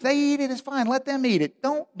 don't eat it. If they eat it, it's fine. Let them eat it.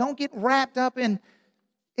 Don't get wrapped up in,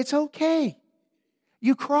 it's okay.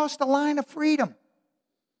 You crossed the line of freedom.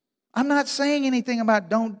 I'm not saying anything about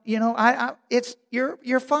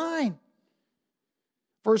you're fine.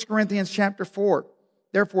 1 Corinthians chapter 4.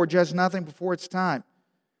 Therefore, judge nothing before it's time,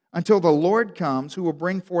 until the Lord comes, who will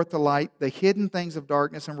bring forth to light the hidden things of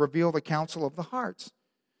darkness and reveal the counsel of the hearts.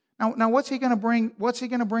 Now what's He going to bring? What's He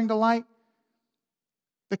going to bring to light?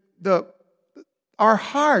 Our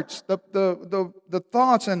hearts, the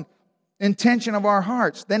thoughts and intention of our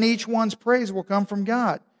hearts. Then each one's praise will come from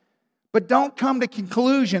God. But don't come to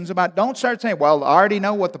conclusions about, don't start saying, well, I already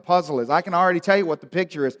know what the puzzle is. I can already tell you what the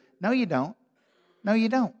picture is. No, you don't. No, you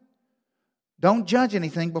don't. Don't judge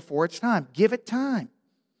anything before it's time. Give it time.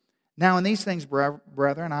 Now, in these things,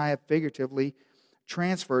 brethren, I have figuratively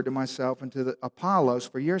transferred to myself and to the Apollos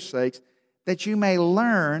for your sakes, that you may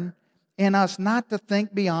learn in us not to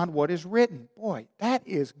think beyond what is written. Boy, that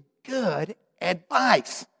is good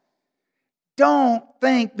advice. Don't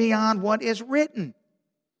think beyond what is written.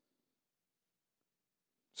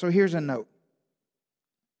 So here's a note.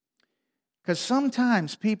 Because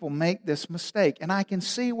sometimes people make this mistake, and I can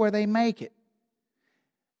see where they make it.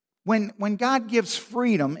 When God gives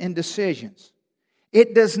freedom in decisions,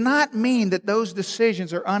 it does not mean that those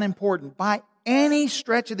decisions are unimportant by any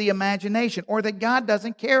stretch of the imagination, or that God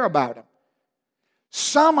doesn't care about them.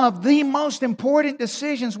 Some of the most important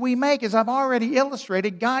decisions we make, as I've already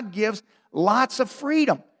illustrated, God gives lots of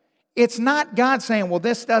freedom. It's not God saying, well,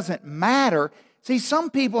 this doesn't matter. See, some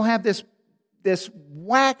people have this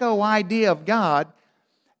wacko idea of God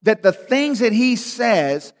that the things that He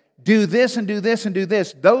says, do this and do this and do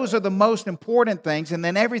this, those are the most important things, and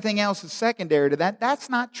then everything else is secondary to that. That's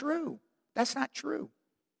not true. That's not true.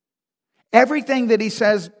 Everything that He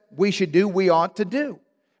says we should do, we ought to do.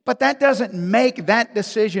 But that doesn't make that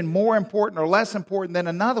decision more important or less important than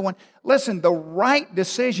another one. Listen, the right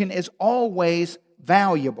decision is always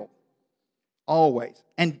valuable. Always.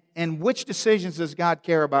 And which decisions does God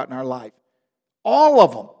care about in our life? All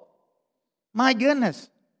of them. My goodness.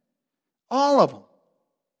 All of them.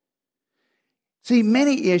 See,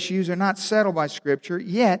 many issues are not settled by Scripture,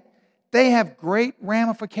 yet they have great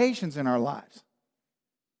ramifications in our lives.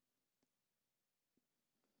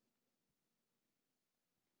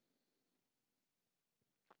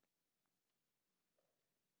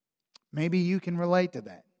 Maybe you can relate to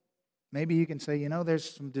that. Maybe you can say,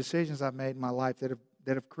 there's some decisions I've made in my life that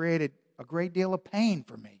have created a great deal of pain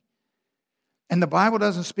for me. And the Bible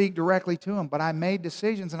doesn't speak directly to them, but I made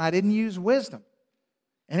decisions and I didn't use wisdom.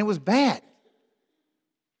 And it was bad.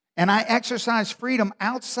 And I exercised freedom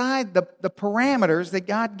outside the parameters that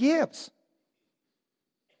God gives.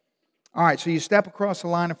 All right, so you step across the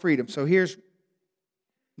line of freedom. So here's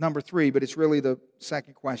number 3, but it's really the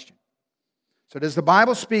second question. So does the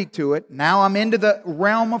Bible speak to it? Now I'm into the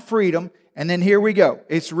realm of freedom, and then here we go.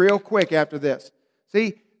 It's real quick after this.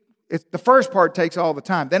 See, the first part takes all the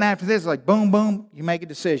time. Then after this, it's like boom, boom, you make a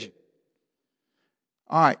decision.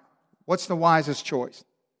 All right, what's the wisest choice?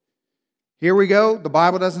 Here we go. The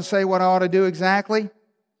Bible doesn't say what I ought to do exactly.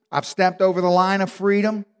 I've stepped over the line of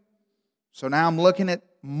freedom. So now I'm looking at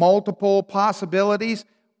multiple possibilities,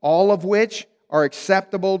 all of which are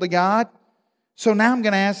acceptable to God. So now I'm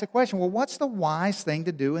going to ask the question, well, what's the wise thing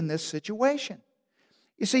to do in this situation?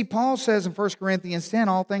 You see, Paul says in 1 Corinthians 10,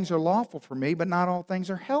 all things are lawful for me, but not all things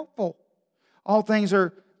are helpful. All things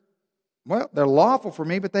are, they're lawful for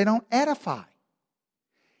me, but they don't edify.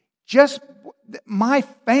 My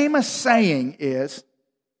famous saying is,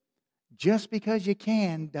 just because you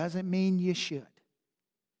can doesn't mean you should.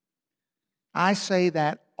 I say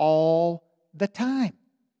that all the time.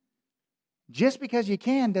 Just because you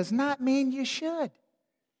can does not mean you should.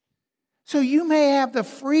 So you may have the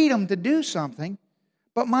freedom to do something,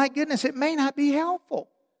 but my goodness, it may not be helpful.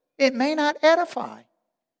 It may not edify.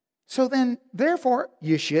 So then, therefore,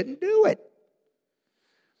 you shouldn't do it.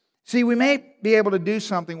 See, we may be able to do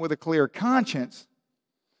something with a clear conscience,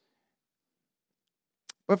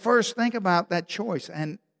 but first think about that choice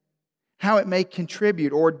and how it may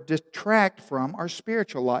contribute or detract from our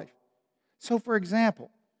spiritual life. So, for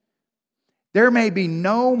example, there may be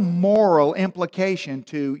no moral implication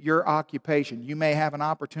to your occupation. You may have an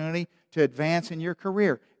opportunity to advance in your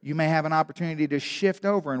career. You may have an opportunity to shift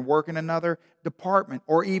over and work in another department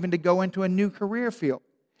or even to go into a new career field.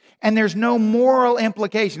 And there's no moral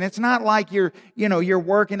implication. It's not like you're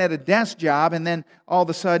working at a desk job and then all of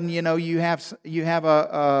a sudden, you have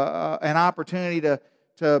an opportunity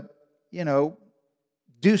to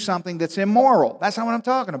do something that's immoral. That's not what I'm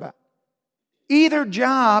talking about. Either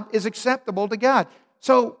job is acceptable to God.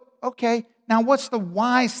 So, okay, now what's the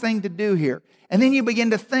wise thing to do here? And then you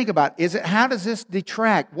begin to think about, how does this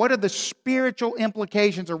detract? What are the spiritual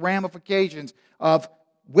implications or ramifications of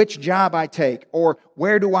which job I take, or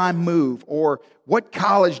where do I move, or what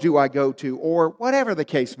college do I go to, or whatever the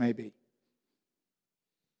case may be?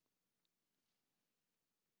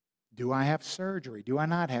 Do I have surgery? Do I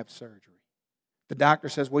not have surgery? The doctor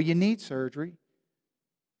says, well, you need surgery.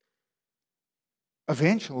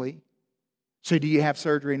 Eventually. So do you have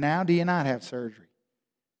surgery now? Do you not have surgery?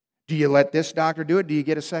 Do you let this doctor do it? Do you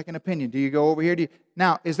get a second opinion? Do you go over here?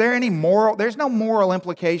 Now, is there any moral? There's no moral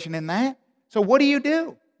implication in that. So what do you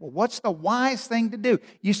do? Well, what's the wise thing to do?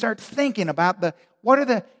 You start thinking about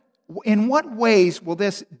in what ways will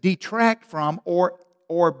this detract from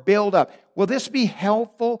or build up? Will this be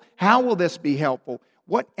helpful? How will this be helpful?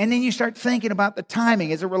 And then you start thinking about the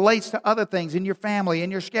timing as it relates to other things in your family,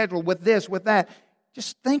 in your schedule, with this, with that.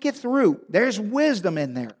 Just think it through. There's wisdom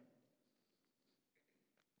in there.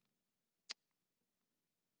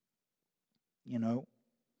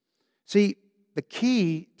 See, the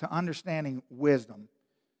key to understanding wisdom,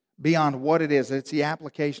 beyond what it is, it's the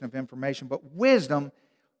application of information, but wisdom,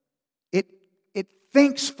 it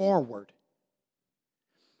thinks forward.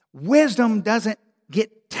 Wisdom doesn't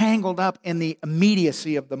get tangled up in the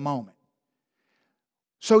immediacy of the moment.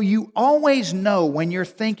 So you always know when you're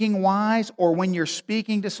thinking wise or when you're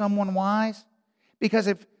speaking to someone wise. Because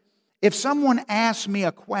if someone asks me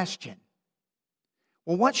a question,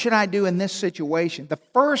 well, what should I do in this situation? The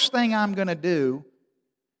first thing I'm going to do,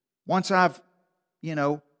 once I've,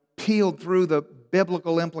 peeled through the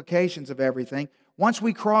biblical implications of everything, once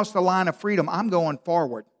we cross the line of freedom, I'm going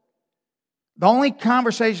forward. The only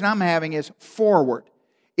conversation I'm having is forward.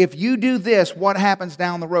 If you do this, what happens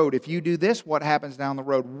down the road? If you do this, what happens down the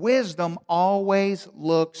road? Wisdom always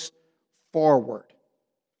looks forward.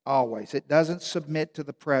 Always. It doesn't submit to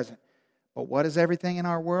the present. But what does everything in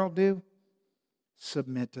our world do?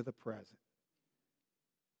 Submit to the present.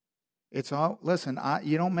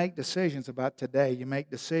 You don't make decisions about today. You make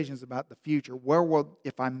decisions about the future.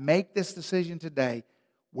 If I make this decision today,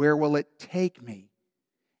 where will it take me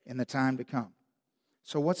in the time to come?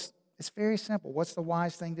 So it's very simple. What's the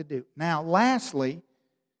wise thing to do? Now, lastly,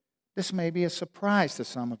 this may be a surprise to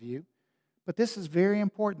some of you, but this is very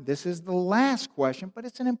important. This is the last question, but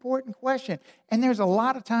it's an important question. And there's a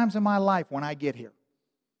lot of times in my life when I get here.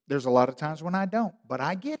 There's a lot of times when I don't, but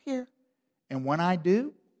I get here. And when I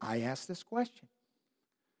do, I ask this question.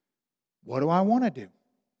 What do I want to do?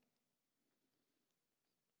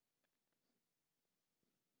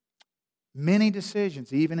 Many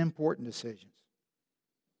decisions, even important decisions,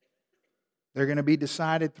 they're going to be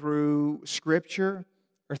decided through Scripture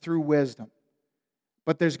or through wisdom.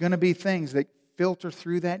 But there's going to be things that filter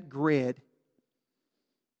through that grid.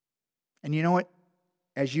 And you know what?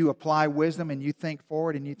 As you apply wisdom and you think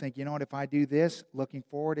forward and you think, if I do this, looking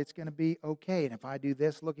forward, it's going to be okay. And if I do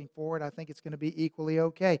this, looking forward, I think it's going to be equally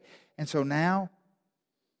okay. And so now,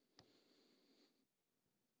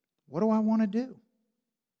 what do I want to do?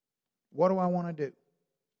 What do I want to do?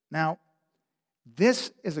 Now,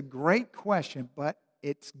 this is a great question, but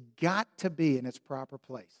it's got to be in its proper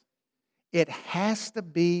place. It has to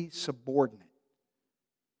be subordinate.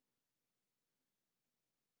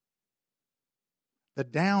 The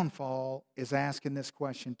downfall is asking this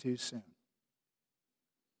question too soon.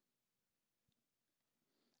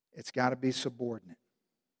 It's got to be subordinate.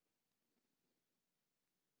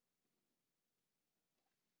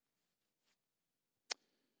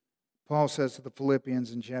 Paul says to the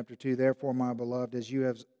Philippians in chapter 2, "Therefore, my beloved, as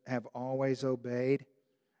you have always obeyed,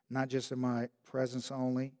 not just in my presence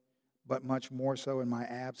only, but much more so in my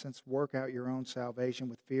absence, work out your own salvation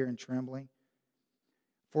with fear and trembling.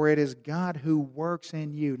 For it is God who works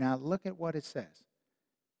in you. Now look at what it says.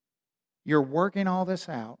 You're working all this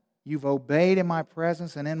out. You've obeyed in my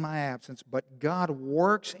presence and in my absence, but God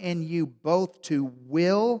works in you both to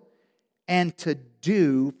will and to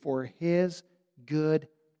do for His good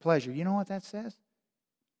pleasure. You know what that says?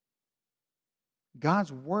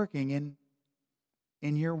 God's working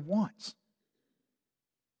in your wants.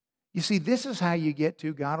 You see, this is how you get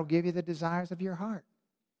to God will give you the desires of your heart.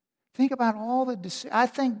 Think about I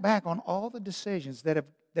think back on all the decisions that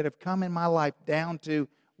have come in my life down to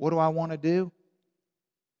what do I want to do?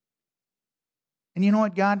 And you know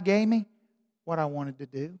what God gave me? What I wanted to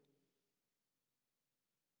do.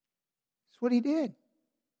 That's what He did.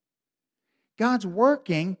 God's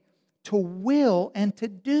working to will and to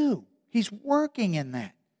do. He's working in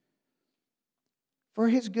that for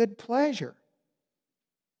His good pleasure.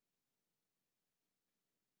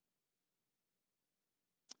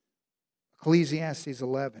 Ecclesiastes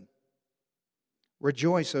 11.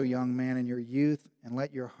 Rejoice, O young man, in your youth, and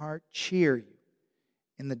let your heart cheer you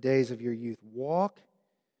in the days of your youth. Walk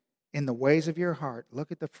in the ways of your heart.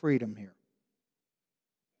 Look at the freedom here.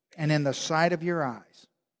 And in the sight of your eyes.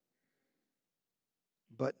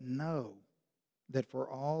 But know that for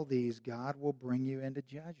all these God will bring you into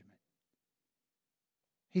judgment.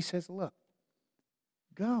 He says, look,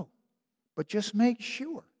 go. But just make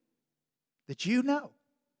sure that you know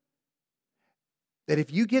that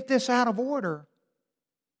if you get this out of order,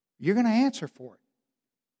 you're going to answer for it.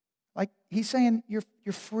 Like He's saying, you're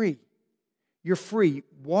free. You're free.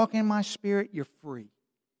 Walk in my Spirit, you're free.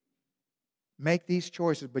 Make these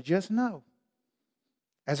choices, but just know,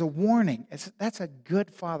 as a warning, that's a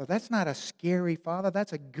good father. That's not a scary father.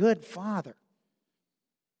 That's a good father.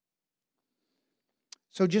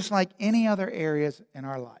 So just like any other areas in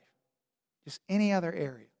our life, just any other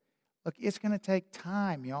area, look, it's going to take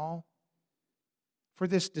time, y'all, for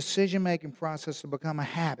this decision-making process to become a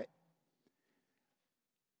habit.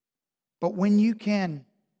 But when you can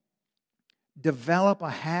develop a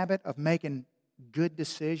habit of making good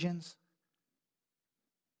decisions,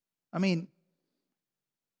 I mean,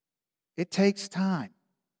 it takes time.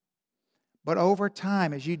 But over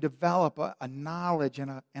time, as you develop a knowledge and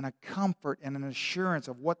a comfort and an assurance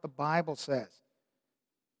of what the Bible says,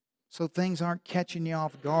 so things aren't catching you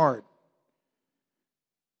off guard.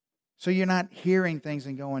 So you're not hearing things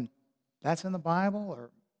and going, that's in the Bible, or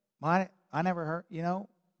I never heard,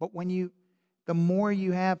 But the more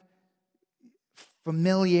you have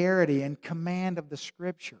familiarity and command of the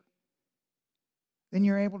Scripture, then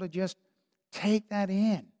you're able to just take that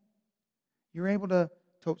in. You're able to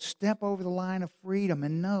step over the line of freedom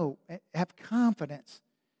and know, have confidence,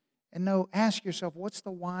 and ask yourself, what's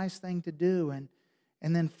the wise thing to do? And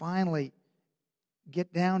then finally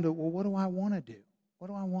get down to, well, what do I want to do? What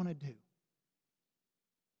do I want to do?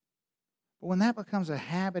 But when that becomes a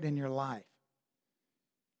habit in your life,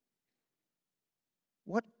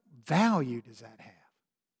 what value does that have?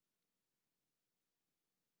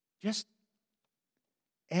 Just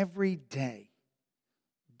every day,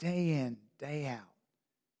 day in, day out,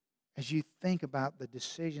 as you think about the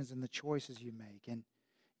decisions and the choices you make, and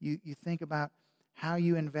you think about how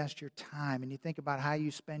you invest your time, and you think about how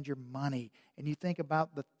you spend your money, and you think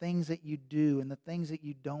about the things that you do and the things that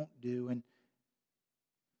you don't do, and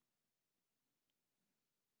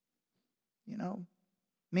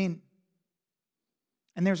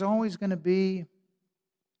and there's always going to be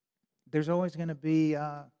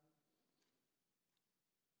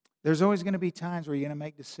times where you're going to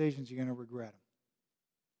make decisions you're going to regret them.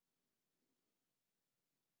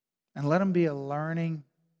 And let them be a learning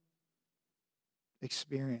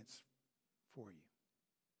experience for you.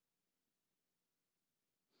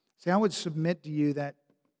 See, I would submit to you that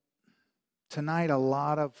tonight a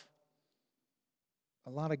lot of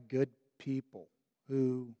good people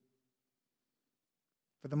who,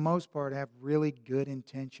 for the most part, have really good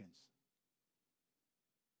intentions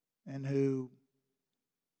and who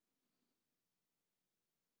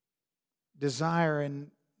desire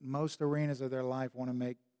in most arenas of their life want to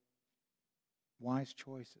make wise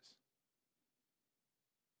choices.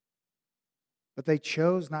 But they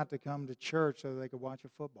chose not to come to church so that they could watch a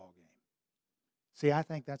football game. See, I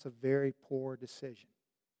think that's a very poor decision.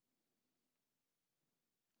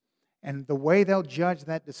 And the way they'll judge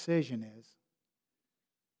that decision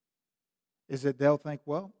is that they'll think,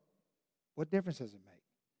 well, what difference does it make?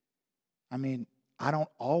 I mean, I don't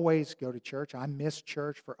always go to church. I miss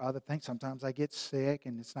church for other things. Sometimes I get sick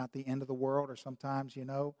and it's not the end of the world, or sometimes,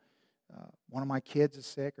 one of my kids is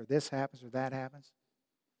sick, or this happens or that happens.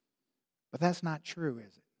 But that's not true,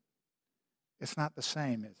 is it? It's not the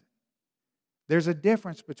same, is it? There's a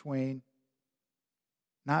difference between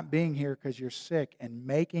not being here because you're sick and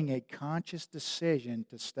making a conscious decision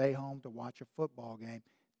to stay home to watch a football game,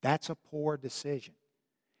 that's a poor decision.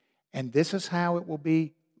 And this is how it will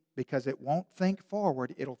be, because it won't think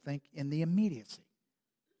forward, it'll think in the immediacy.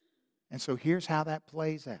 And so here's how that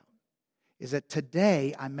plays out, is that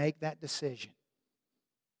today I make that decision.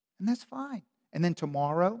 And that's fine. And then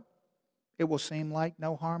tomorrow, it will seem like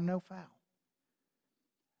no harm, no foul.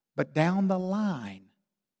 But down the line,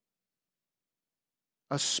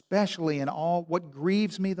 especially in all, what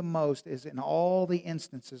grieves me the most is in all the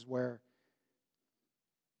instances where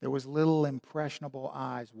there was little impressionable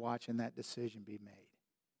eyes watching that decision be made.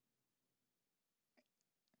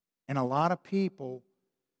 And a lot of people,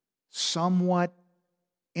 somewhat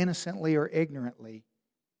innocently or ignorantly,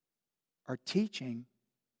 are teaching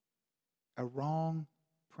a wrong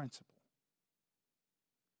principle.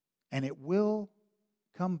 And it will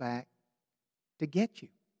come back to get you.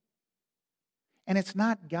 And it's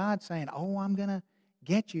not God saying, oh, I'm going to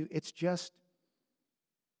get you. It's just,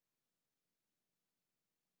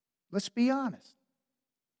 let's be honest.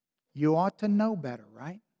 You ought to know better,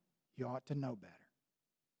 right? You ought to know better.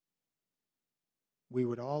 We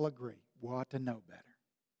would all agree. We ought to know better.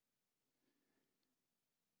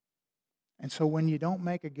 And so when you don't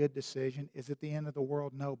make a good decision, is it the end of the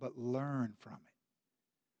world? No, but learn from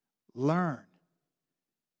it. Learn.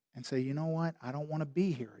 And say, you know what? I don't want to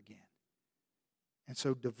be here again. And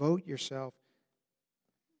so devote yourself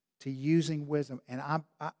to using wisdom. And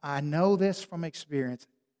I know this from experience.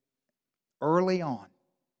 Early on,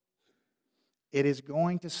 it is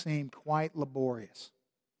going to seem quite laborious.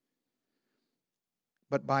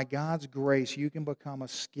 But by God's grace, you can become a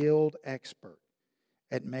skilled expert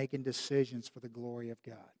at making decisions for the glory of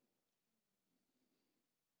God.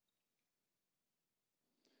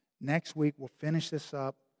 Next week, we'll finish this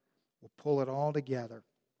up. We'll pull it all together.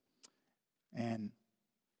 And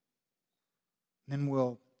then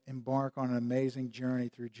we'll embark on an amazing journey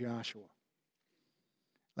through Joshua.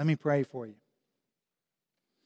 Let me pray for you.